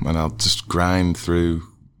available, and I'll just grind through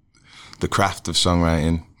the craft of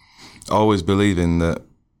songwriting, always believing that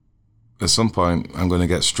at some point I'm going to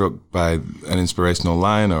get struck by an inspirational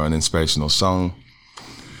line or an inspirational song.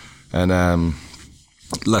 And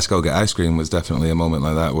Let's Go Get Ice Cream was definitely a moment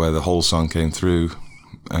like that, where the whole song came through.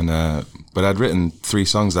 And but I'd written 3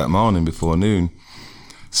 songs that morning before noon,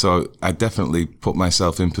 so I definitely put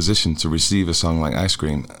myself in position to receive a song like Ice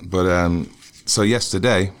Cream. But so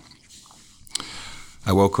yesterday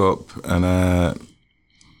I woke up and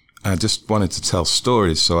I just wanted to tell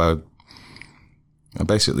stories, so I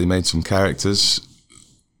basically made some characters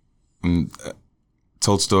and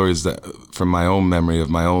told stories that from my own memory of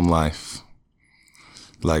my own life,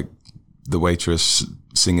 like the waitress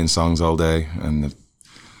singing songs all day, and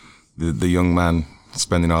the young man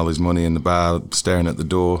spending all his money in the bar, staring at the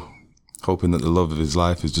door, hoping that the love of his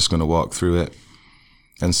life is just going to walk through it,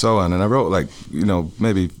 and so on. And I wrote, like, you know,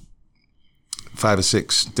 maybe 5 or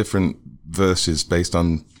 6 different verses based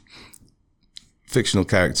on fictional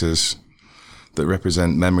characters that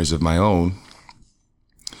represent memories of my own.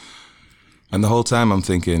 And the whole time I'm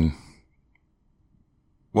thinking,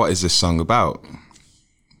 what is this song about?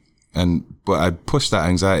 But I'd push that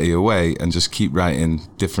anxiety away and just keep writing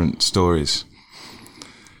different stories.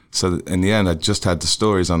 So in the end, I just had the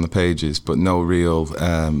stories on the pages, but no real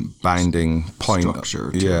binding point.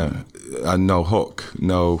 Structure. Yeah, and no hook,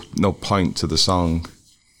 no point to the song,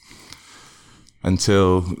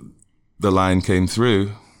 until the line came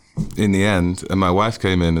through in the end, and my wife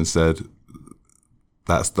came in and said,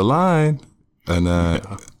 "That's the line," and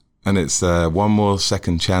it's one more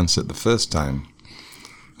second chance at the first time.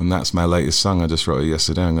 And that's my latest song. I just wrote it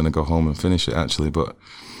yesterday. I'm going to go home and finish it, actually. But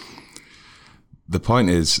the point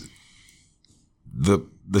is, the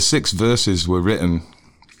 6 verses were written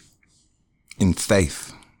in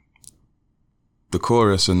faith. The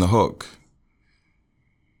chorus and the hook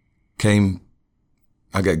came.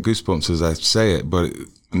 I get goosebumps as I say it,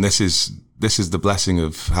 and this is the blessing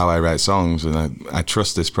of how I write songs, and I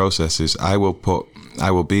trust this process. Is I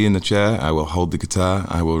will be in the chair, I will hold the guitar,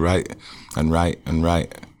 I will write and write and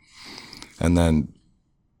write. And then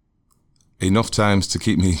enough times to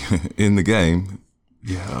keep me in the game,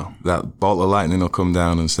 that bolt of lightning will come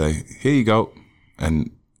down and say, "Here you go," and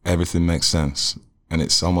everything makes sense. And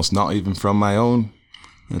it's almost not even from my own.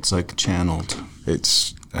 It's like channeled.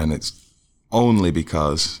 It's only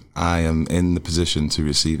because I am in the position to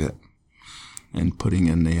receive it. And putting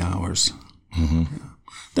in the hours. Mm-hmm. Yeah.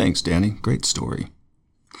 Thanks, Danny. Great story.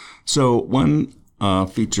 So one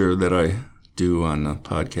feature that I do on the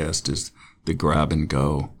podcast is the grab and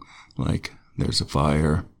go. Like, there's a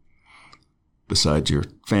fire. Besides your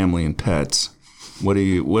family and pets, what are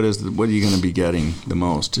you going to be getting the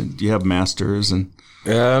most? Do you have masters and?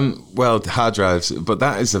 Well, hard drives, but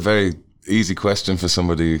that is a very easy question for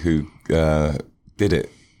somebody who did it.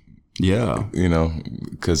 Yeah, you know,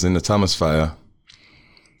 because in the Thomas fire,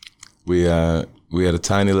 we had a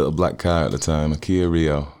tiny little black car at the time, a Kia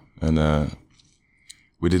Rio, and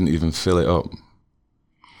we didn't even fill it up,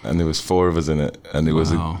 and there was 4 of us in it, and it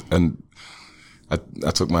was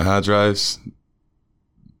I took my hard drives,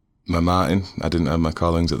 my Martin. I didn't have my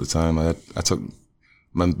Collings at the time. I took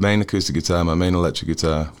my main acoustic guitar, my main electric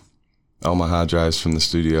guitar, all my hard drives from the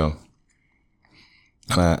studio.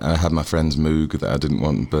 And I had my friend's Moog that I didn't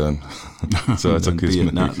want to burn, so I took his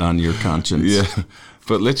Moog. Not on your conscience. Yeah,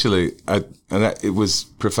 but literally, it was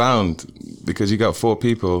profound, because you got 4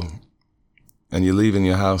 people, and you're leaving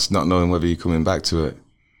your house not knowing whether you're coming back to it,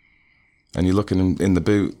 and you're looking in the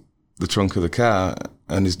boot, the trunk of the car,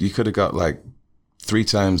 and you could have got like 3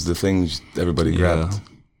 times the things everybody grabbed.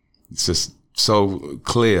 It's just so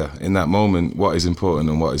clear in that moment what is important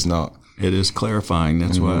and what is not. It is clarifying.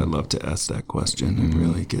 That's why I love to ask that question and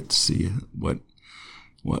really get to see what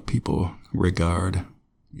people regard.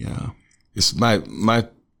 Yeah. It's my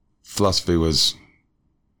philosophy was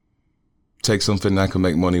take something I can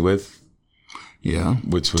make money with. Yeah.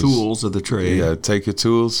 Which was tools of the trade. Yeah, take your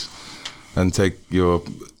tools and take your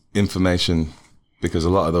information, because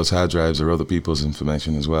a lot of those hard drives are other people's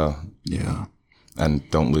information as well. Yeah. And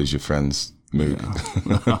don't lose your friends mood.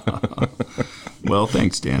 Yeah. Well,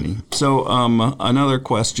 thanks, Danny. So another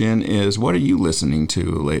question is, what are you listening to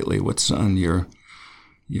lately? What's on your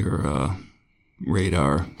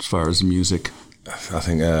radar as far as music? I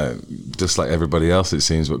think just like everybody else, it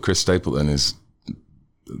seems, but Chris Stapleton is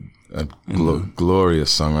a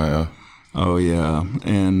glorious songwriter. Oh, yeah.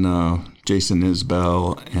 And Jason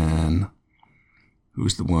Isbell, and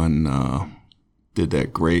who's the one did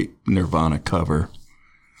that great Nirvana cover?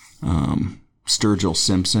 Sturgill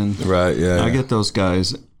Simpson. Right, yeah. I get those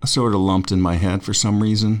guys sort of lumped in my head for some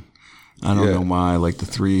reason. I don't know why. Like the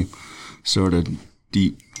three sort of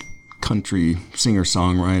deep country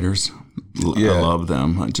singer-songwriters. I love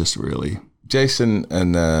them. I just really... Jason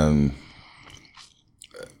and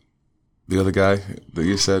the other guy that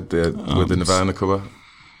you said with the Nirvana cover?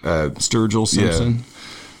 Sturgill Simpson.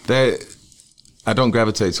 Yeah. I don't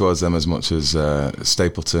gravitate towards them as much as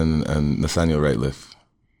Stapleton and Nathaniel Rateliff.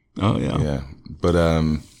 Oh, yeah. Yeah. But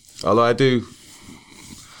although I do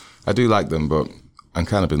like them, but I'm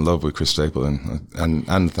kind of in love with Chris Stapleton and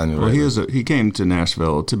Nathaniel Rateliff. Well, he came to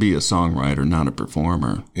Nashville to be a songwriter, not a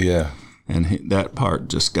performer. Yeah. And that part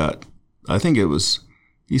just got, I think it was,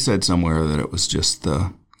 he said somewhere that it was just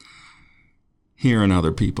hearing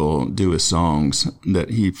other people do his songs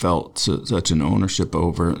that he felt such an ownership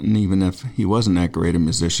over. And even if he wasn't that great a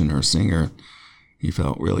musician or a singer, he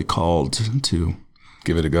felt really called to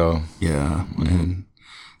give it a go. Yeah, and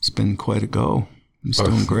it's been quite a go. He's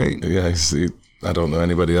doing great. Yeah, I don't know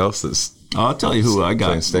anybody else that's... I'll tell you who I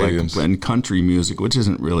got stadiums. In country music, which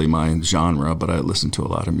isn't really my genre, but I listen to a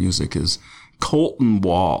lot of music, is Colton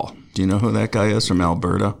Wall. Do you know who that guy is from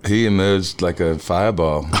Alberta? He emerged like a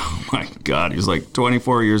fireball. Oh, my God. He's like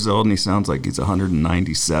 24 years old, and he sounds like he's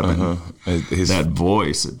 197. That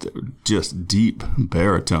voice, just deep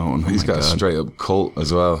baritone. He's got a straight-up cult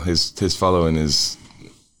as well. His following is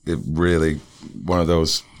really one of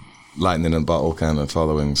those lightning in a bottle kind of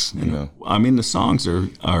followings, you know. I mean, the songs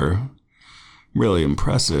are really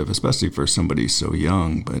impressive, especially for somebody so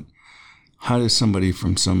young, but how does somebody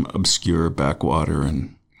from some obscure backwater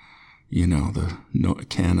in,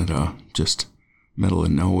 Canada, just middle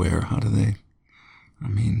of nowhere, how do they, I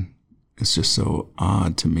mean, it's just so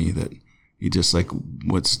odd to me that he just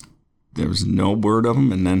there's no word of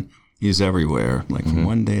him, and then he's everywhere, like from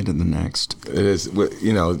one day to the next. It is,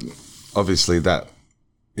 obviously that,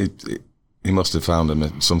 he must have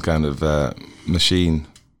found some kind of machine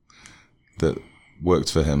that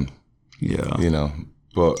worked for him. Yeah.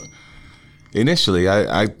 But initially,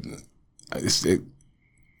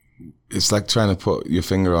 it's like trying to put your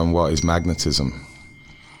finger on what is magnetism.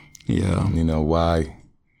 Yeah. Why?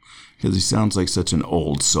 Because he sounds like such an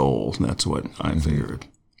old soul. That's what I figured.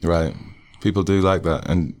 Right. People do like that.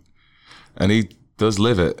 And he does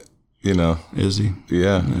live it, Is he?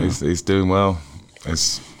 Yeah. He's doing well.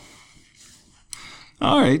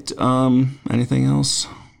 All right. Anything else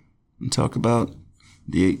to talk about?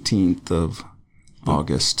 The 18th of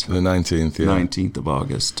August. The 19th, yeah. 19th of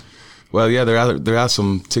August. Well, yeah, there are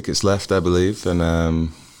some tickets left, I believe,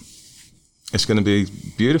 and it's going to be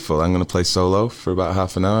beautiful. I'm going to play solo for about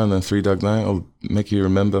half an hour, and then Three Dog Night will make you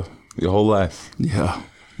remember your whole life. Yeah.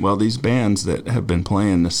 Well, these bands that have been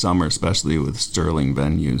playing this summer, especially with Sterling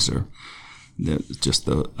venues, are just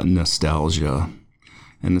the nostalgia.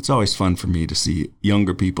 And it's always fun for me to see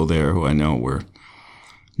younger people there who I know were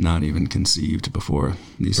not even conceived before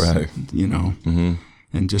these, right.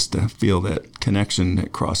 And just to feel that connection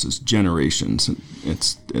that crosses generations.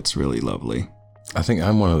 It's really lovely. I think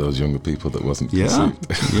I'm one of those younger people that wasn't conceived.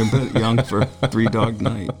 Yeah, you're a bit young for Three Dog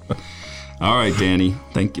Night. All right, Danny,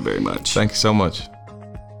 thank you very much. Thank you so much.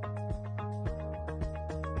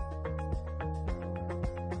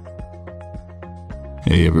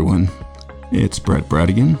 Hey, everyone. It's Brett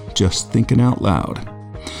Bradigan, just thinking out loud.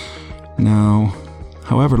 Now,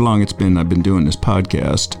 however long it's been I've been doing this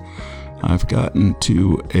podcast, I've gotten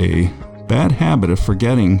to a bad habit of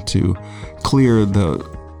forgetting to clear the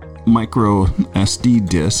micro SD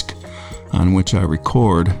disk on which I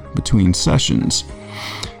record between sessions.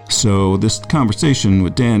 So this conversation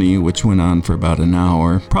with Danny, which went on for about an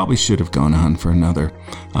hour, probably should have gone on for another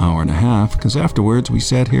hour and a half, because afterwards we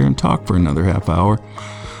sat here and talked for another half hour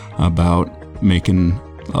about making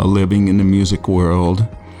a living in the music world,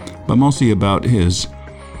 but mostly about his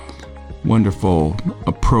wonderful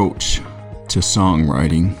approach to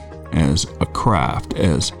songwriting as a craft,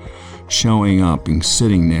 as showing up and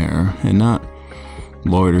sitting there and not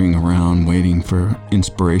loitering around waiting for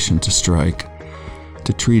inspiration to strike,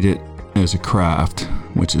 to treat it as a craft,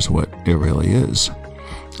 which is what it really is.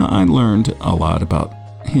 I learned a lot about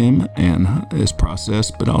him and his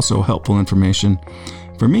process, but also helpful information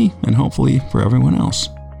for me and hopefully for everyone else.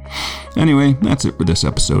 Anyway, that's it for this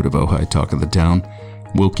episode of Ojai Talk of the Town.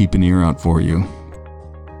 We'll keep an ear out for you.